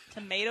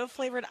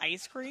 Tomato-flavored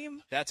ice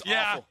cream? That's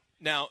awful.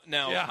 Now,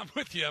 yeah, I'm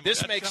with you.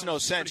 This makes no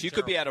sense. You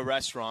could be at a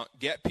restaurant,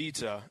 get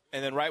pizza,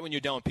 and then right when you're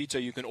done with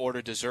pizza, you can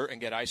order dessert and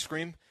get ice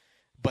cream.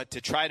 But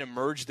to try to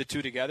merge the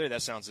two together,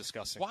 that sounds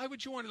disgusting. Why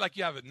would you want to,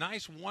 you have a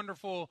nice,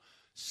 wonderful,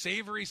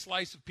 savory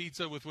slice of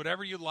pizza with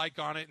whatever you like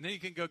on it, and then you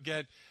can go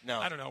get,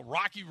 I don't know,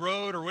 Rocky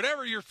Road or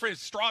whatever your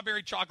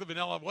strawberry, chocolate,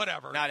 vanilla,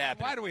 whatever. Not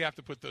happening. Why do we have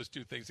to put those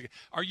two things together?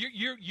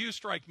 You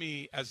strike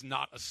me as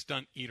not a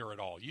stunt eater at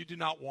all. You do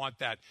not want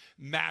that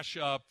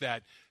mashup,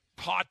 that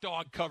hot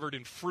dog covered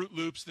in Fruit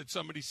Loops that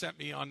somebody sent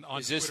me on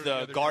Is this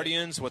Twitter the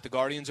Guardians, what the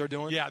Guardians are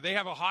doing? Yeah, they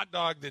have a hot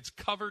dog that's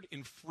covered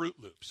in Fruit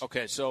Loops.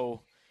 Okay, so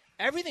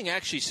everything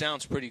actually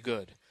sounds pretty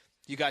good.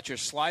 You got your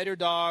slider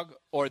dog,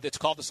 or it's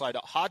called the slider,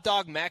 hot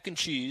dog, mac and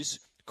cheese,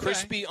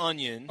 crispy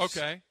onions.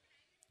 Okay.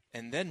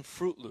 And then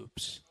Fruit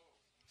Loops.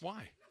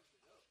 Why?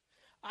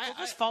 They'll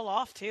just fall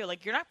off, too.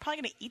 You're not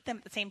probably going to eat them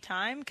at the same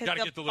time. You got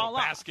to get the little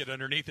basket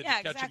underneath it to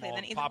catch them all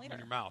and pop them in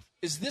your mouth.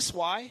 Is this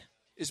why?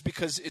 Is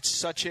because it's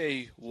such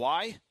a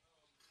why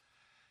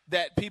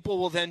that people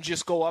will then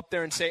just go up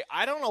there and say,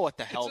 I don't know what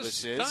the hell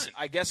this is.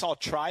 I guess I'll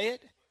try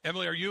it.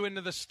 Emily, are you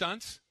into the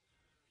stunts?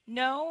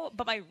 No,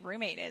 but my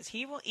roommate is.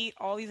 He will eat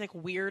all these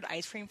weird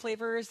ice cream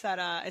flavors that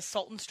a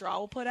Salt and Straw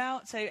will put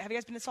out. So have you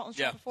guys been to Salt and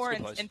Straw before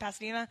in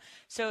Pasadena?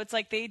 So it's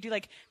they do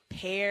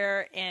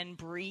pear and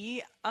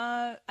brie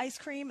ice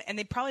cream, and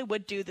they probably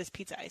would do this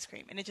pizza ice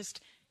cream. And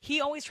he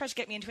always tries to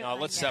get me into it. No,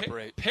 let's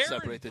separate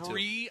and the two.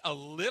 Brie a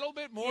little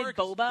bit more.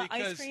 Boba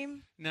ice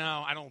cream?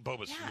 No, I don't.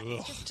 Boba's.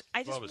 Yeah,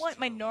 I just want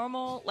my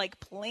normal,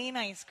 plain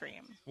ice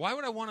cream. Why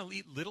would I want to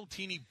eat little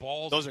teeny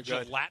balls of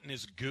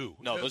gelatinous goo?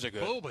 No, those are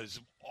good. Boba's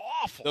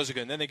awful. Those are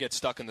good. And then they get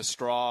stuck in the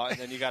straw, and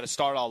then you got to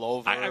start all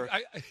over.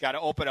 Got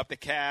to open up the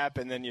cap,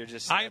 and then you're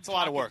just. It's a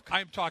lot of work.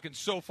 I'm talking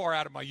so far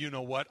out of my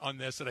you-know-what on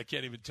this that I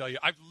can't even tell you.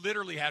 I've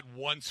literally had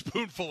one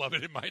spoonful of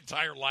it in my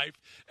entire life,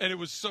 and it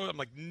was so. I'm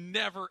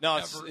never. No,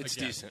 ever it's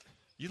again. Decent.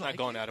 You're not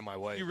going out of my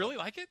way. You really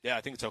like it? Yeah,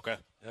 I think it's okay.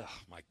 Oh,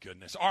 my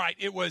goodness. All right,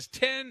 it was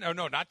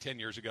not 10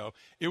 years ago.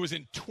 It was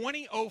in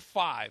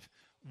 2005.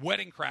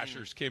 Wedding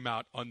Crashers came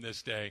out on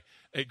this day.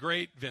 A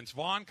great Vince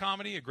Vaughn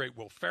comedy, a great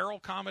Will Ferrell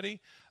comedy.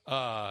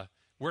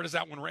 Where does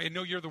that one rank? I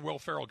know you're the Will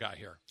Ferrell guy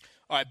here.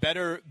 All right,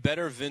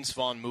 better Vince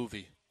Vaughn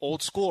movie.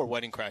 Old School or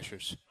Wedding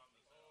Crashers?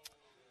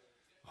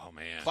 Oh,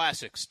 man.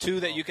 Classics. 2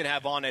 that you can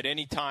have on at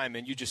any time,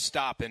 and you just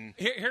stop. And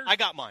I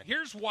got mine.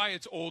 Here's why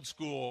it's Old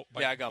School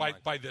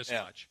by this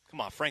much. Come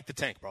on, Frank the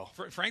Tank, bro.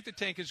 Frank the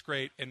Tank is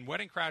great, and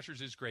Wedding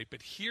Crashers is great.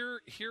 But here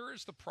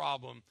is the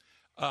problem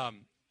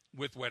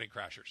with Wedding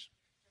Crashers.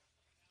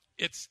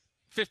 It's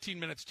 15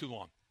 minutes too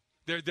long.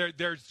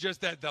 There's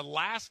just that the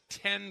last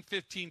 10,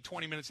 15,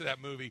 20 minutes of that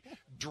movie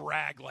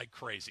drag like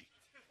crazy.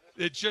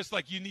 It's just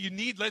you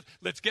need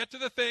let's get to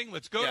the thing.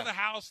 Let's go to the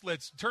house.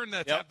 Let's turn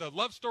that have the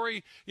love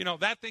story.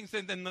 That thing's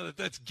then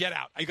let's get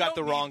out. You got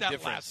the wrong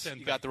difference.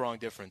 You got the wrong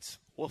difference.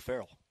 Will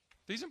Ferrell.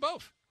 He's in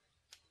both.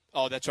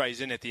 Oh, that's right.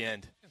 He's in at the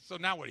end. So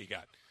now what do you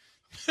got?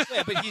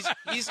 Yeah, but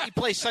he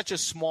plays such a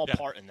small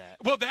part in that.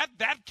 Well,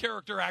 that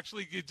character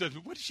actually,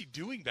 what is she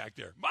doing back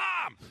there?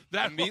 Mom!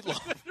 That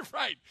Meatloaf.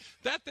 Right.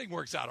 That thing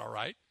works out all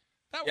right.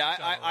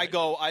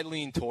 I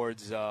lean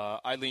towards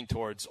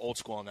old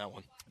school on that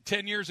one.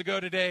 10 years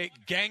ago today,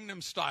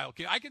 Gangnam Style.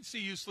 I can see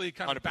you, Slee,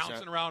 kind of 100%,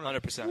 bouncing around.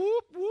 100%.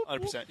 Whoop, whoop,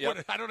 100%.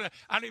 Yep. I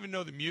don't even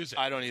know the music.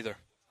 I don't either.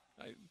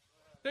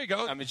 There you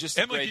go. I mean, just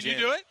Emily, can you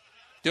do it?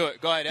 Do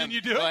it. Go ahead, Em. Can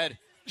you do Go it? ahead.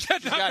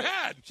 That's not got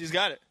bad. It. She's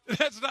got it.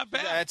 That's not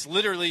bad. That's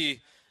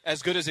literally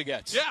as good as it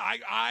gets. Yeah,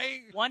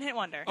 I one-hit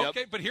wonder.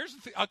 Okay, but here's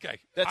the thing. Okay.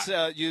 That's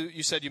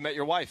you said you met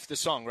your wife, this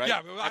song, right?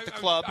 Yeah, at the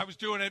club. I was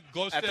doing it,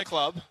 glow stick. At the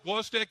club.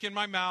 Glow stick in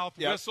my mouth,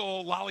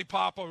 whistle,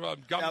 lollipop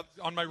gum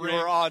on my ring. You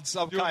were on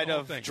some doing kind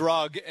of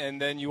drug, and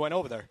then you went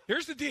over there.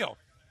 Here's the deal.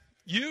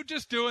 You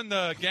just doing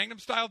the Gangnam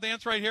Style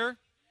dance right here,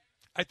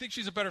 I think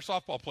she's a better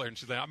softball player than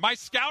she's that. My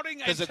scouting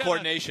because the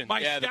coordination.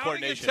 My the scouting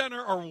coordination.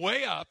 antenna are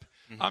way up.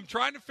 Mm-hmm. I'm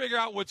trying to figure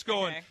out what's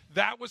going. Okay.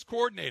 That was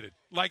coordinated.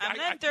 Like I'm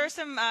gonna throw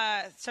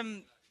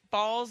some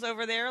balls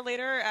over there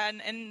later,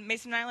 and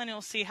Mason Island, and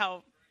you'll see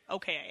how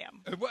okay I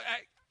am.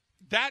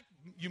 That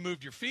you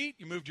moved your feet,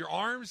 you moved your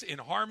arms in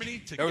harmony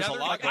together. There was a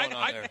lot going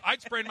on there.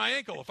 I'd sprain my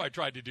ankle if I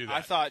tried to do that.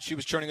 I thought she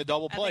was turning a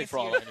double play for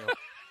all I knew.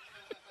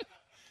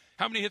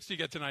 How many hits do you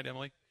get tonight,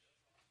 Emily?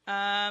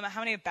 How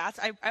many at bats?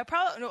 I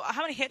probably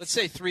how many hits? Let's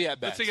say 3 at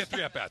bats. Let's say you get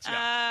 3 at bats.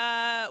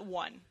 Yeah.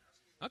 1.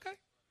 Okay.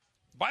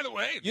 By the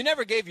way, you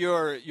never gave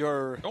your.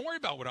 Don't worry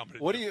about what I'm going to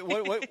do. What do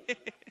you?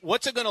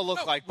 What's it going to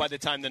look like by the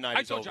time the night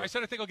is over? I told you. I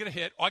said I think I'll get a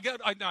hit. No,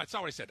 it's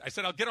not what I said. I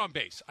said I'll get on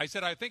base. I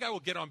said I think I will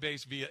get on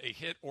base via a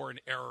hit or an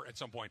error at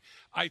some point.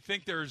 I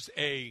think there's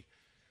a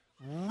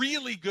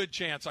really good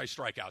chance I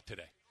strike out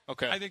today.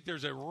 Okay. I think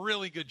there's a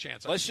really good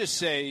chance. Let's just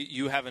say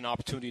you have an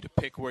opportunity to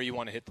pick where you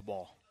want to hit the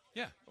ball.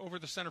 Yeah, over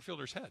the center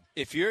fielder's head.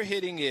 If you're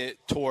hitting it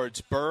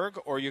towards Berg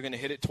or you're going to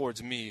hit it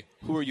towards me,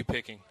 who are you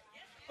picking?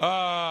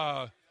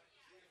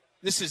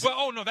 This is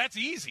that's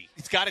easy.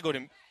 It's got to go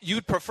to.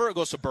 You'd prefer it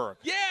goes to Berg.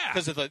 Yeah,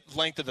 because of the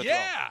length of the throw.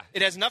 Yeah,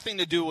 it has nothing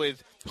to do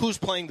with who's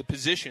playing the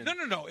position.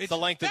 No. It's the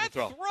length of the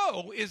throw. That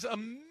throw is a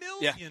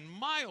million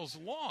miles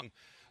long.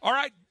 All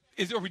right.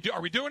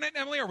 Are we doing it,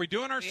 Emily? Are we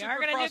doing our we super are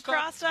going to do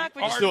crosstalk.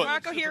 We just do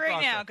Marco here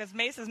right now because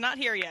Mace is not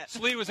here yet.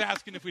 Slee was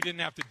asking if we didn't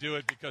have to do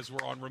it because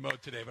we're on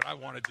remote today, but I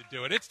wanted to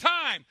do it. It's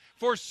time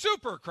for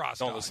super crosstalk.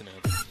 Don't listen to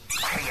him.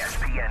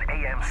 KSPN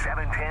AM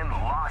 710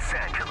 Los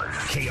Angeles.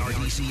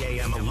 KRDC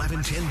AM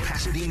 1110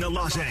 Pasadena,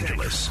 Los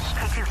Angeles.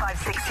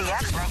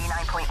 K256CX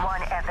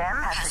 99.1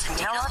 FM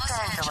Pasadena, Los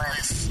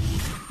Angeles.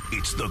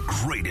 It's the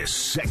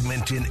greatest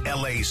segment in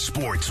LA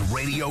sports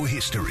radio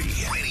history.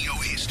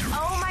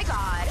 Oh my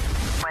God.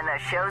 When the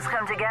shows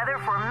come together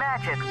for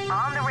magic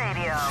on the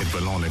radio. It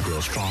will only grow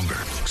stronger.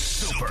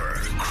 Super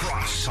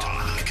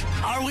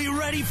Crosstalk. Are we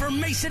ready for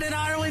Mason and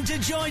Ireland to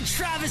join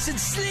Travis and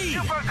Slee?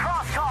 Super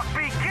Crosstalk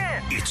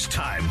begin. It's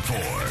time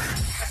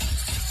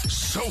for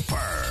Super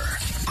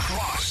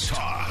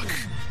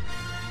Crosstalk.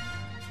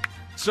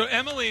 So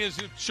Emily is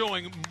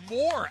showing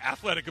more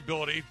athletic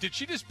ability. Did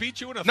she just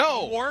beat you in a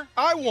war?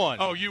 I won.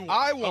 Oh, you won.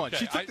 I won. Okay.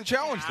 She took the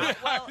challenge, though.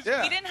 Well, we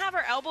didn't have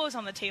our elbows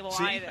on the table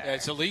either. Yeah,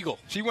 it's illegal.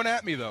 She went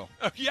at me, though.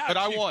 Yeah, but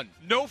I won.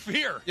 No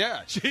fear.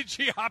 Yeah.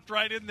 She hopped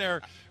right in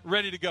there,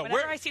 ready to go.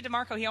 Whenever I see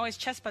DeMarco, he always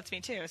chest butts me,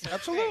 too. So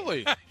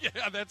absolutely.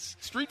 Yeah, that's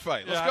street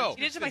fight. Let's go.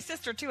 He did it to my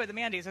sister, too, at the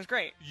Mandy's. It was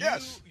great.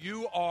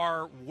 You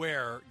are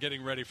where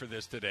getting ready for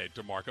this today,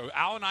 DeMarco?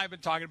 Al and I have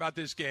been talking about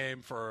this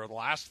game for the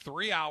last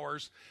 3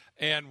 hours.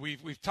 And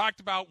we've talked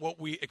about what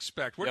we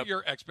expect. What are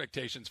your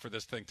expectations for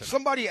this thing tonight?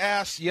 Somebody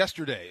asked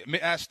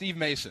Steve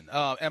Mason,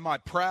 am I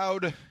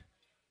proud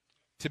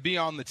to be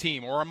on the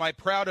team, or am I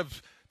proud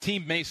of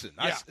Team Mason?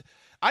 Yeah.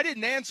 I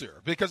didn't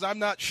answer because I'm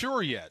not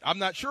sure yet. I'm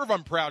not sure if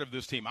I'm proud of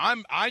this team.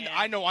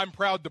 I know I'm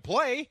proud to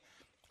play.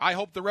 I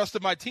hope the rest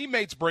of my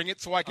teammates bring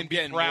it so I can be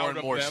proud of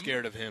them. More and more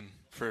scared of him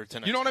for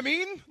tonight. You know what I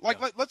mean?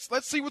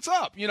 Let's see what's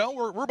up. You know,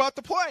 we're about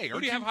to play. Who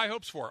do you have high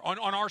hopes for on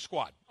our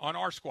squad? On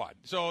our squad.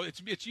 So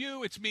it's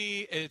you, it's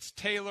me, it's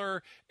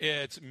Taylor,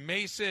 it's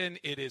Mason,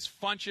 it is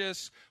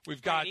Funchess.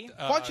 We've got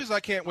Funchess. I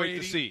can't wait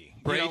to see.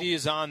 Brady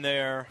is on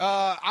there.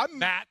 I'm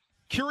Matt.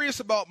 Curious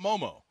about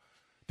Momo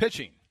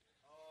pitching.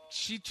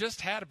 She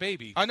just had a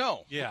baby. I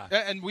know. Yeah.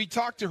 And we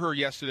talked to her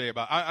yesterday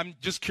about. I'm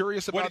just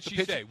curious about what did the she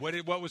pitching.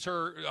 say? What was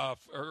her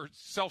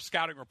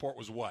self-scouting report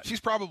was what? She's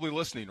probably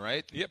listening,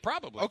 right? Yeah,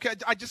 probably. Okay,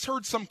 I just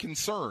heard some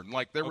concern.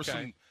 Like there was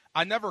some.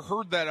 I never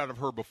heard that out of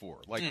her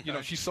before. Like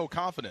she's so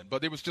confident,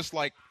 but it was just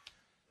like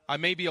I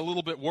may be a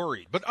little bit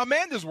worried. But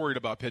Amanda's worried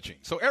about pitching,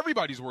 so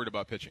everybody's worried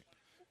about pitching.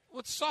 Well,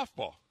 it's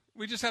softball.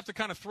 We just have to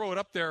kind of throw it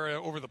up there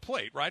over the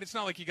plate, right? It's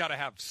not like you got to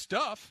have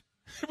stuff.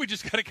 We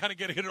just got to kind of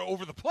get it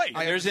over the plate.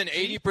 There's an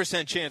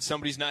 80% chance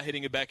somebody's not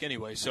hitting it back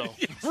anyway. So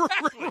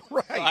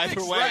right.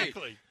 Either way,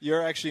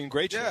 you're actually in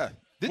great shape. Yeah.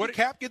 Didn't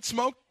Cap get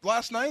smoked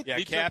last night? Yeah,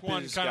 he Cap took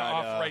one kind of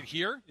off right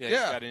here.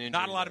 Yeah.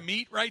 Not a lot of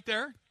meat right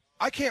there.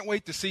 I can't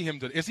wait to see him.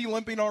 Is he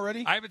limping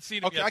already? I haven't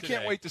seen him yet I today.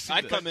 can't wait to see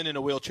I'd this. come in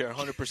a wheelchair,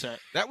 100%.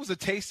 That was a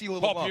tasty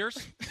little Paul bump.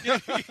 Pierce?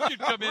 You'd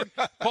come in,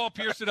 Paul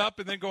Pierce it up,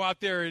 and then go out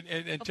there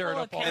and tear it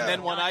up all And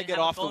then when I get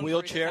off the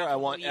wheelchair, I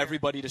want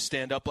everybody to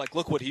stand up like,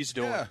 look what he's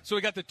doing. Yeah. So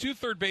we got the 2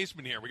 third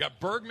basemen here. We got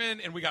Bergman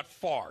and we got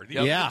Farr.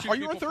 Yeah. Are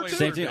you on third too?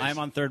 Same team. I'm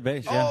on third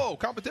base. Yeah. Oh,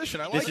 competition.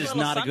 I like This it. is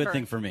not a good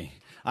thing for me.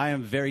 I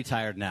am very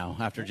tired now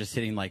after just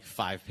hitting like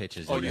 5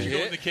 pitches. Oh, did you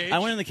go in the cage? I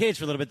went in the cage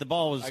for a little bit. The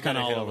ball was kind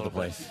of all over the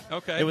place.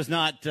 Okay. It was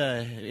not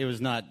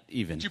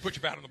even. Did you put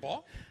your bat on the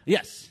ball?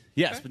 Yes,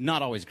 but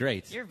not always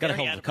great. You're Got a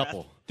very hold of a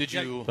couple. Did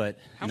you? But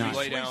How not.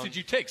 many swings did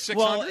you take? 600?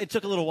 Well, it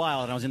took a little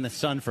while, and I was in the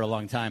sun for a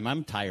long time.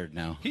 I'm tired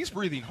now. He's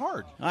breathing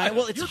hard.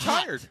 Well, it's You're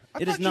hot. tired.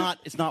 It is not.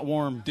 It's not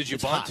warm. Did you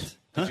it's bunt? Hot.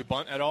 Did you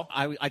bunt at all?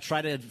 I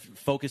try to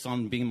focus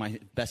on being my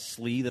best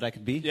slee that I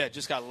could be. Yeah,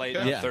 just got laid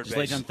on third just base.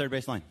 laid down third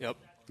base line. Yep.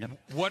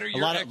 What are a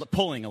your lot of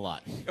pulling a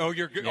lot? Oh,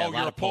 you're a you're lot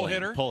a of pull pulling.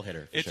 hitter. Pull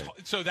hitter. For sure.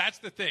 So that's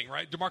the thing,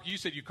 right? DeMarco, you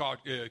said you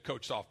coach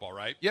softball,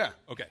 right? Yeah.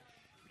 Okay.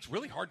 It's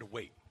really hard to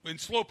wait in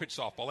slow pitch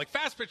softball. Like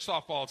fast pitch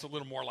softball, it's a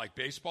little more like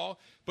baseball,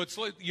 but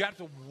you have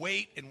to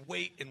wait and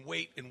wait and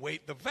wait and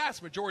wait. The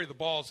vast majority of the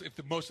balls, if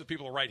most of the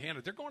people are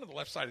right-handed, they're going to the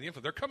left side of the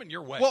infield. They're coming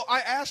your way. Well,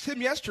 I asked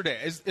him yesterday.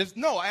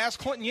 I asked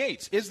Clinton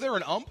Yates. Is there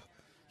an ump?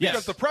 Yes.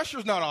 Because the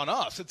pressure's not on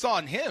us. It's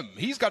on him.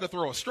 He's got to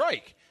throw a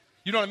strike.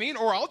 You know what I mean?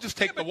 Or I'll just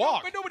take the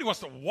walk. But nobody wants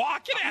to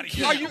walk. Get out of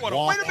here. Wait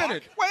a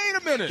minute. Wait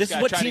a minute. This is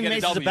what Team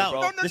Mace is about.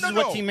 No. This is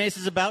what Team Mace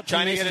is about.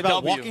 Trying to Team Mace get is a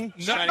about W. walking.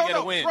 Trying to get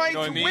a win. Trying You know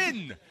what to I mean?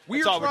 win. We're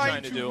That's all we're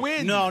trying to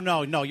win.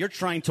 No. You're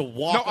trying to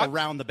walk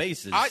around the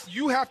bases.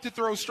 You have to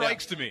throw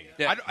strikes to me.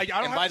 Yeah. I don't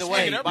and have by to the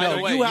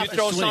way, you you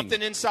throw swing.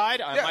 something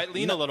inside, I might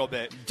lean a little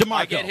bit. DeMarco.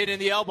 I get hit in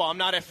the elbow. I'm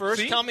not at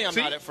first. See? Tell me I'm See?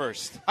 not at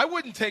first. I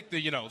wouldn't take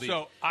the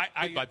So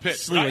my pitch.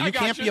 Slee, you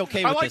can't be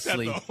okay with this,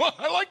 Slee.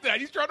 I like that.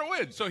 He's trying to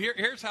win. So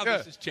here's how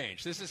this has changed.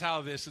 This is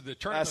how the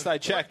tournament. Last I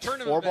checked,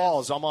 tournament 4 events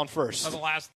balls. I'm on first. Of the last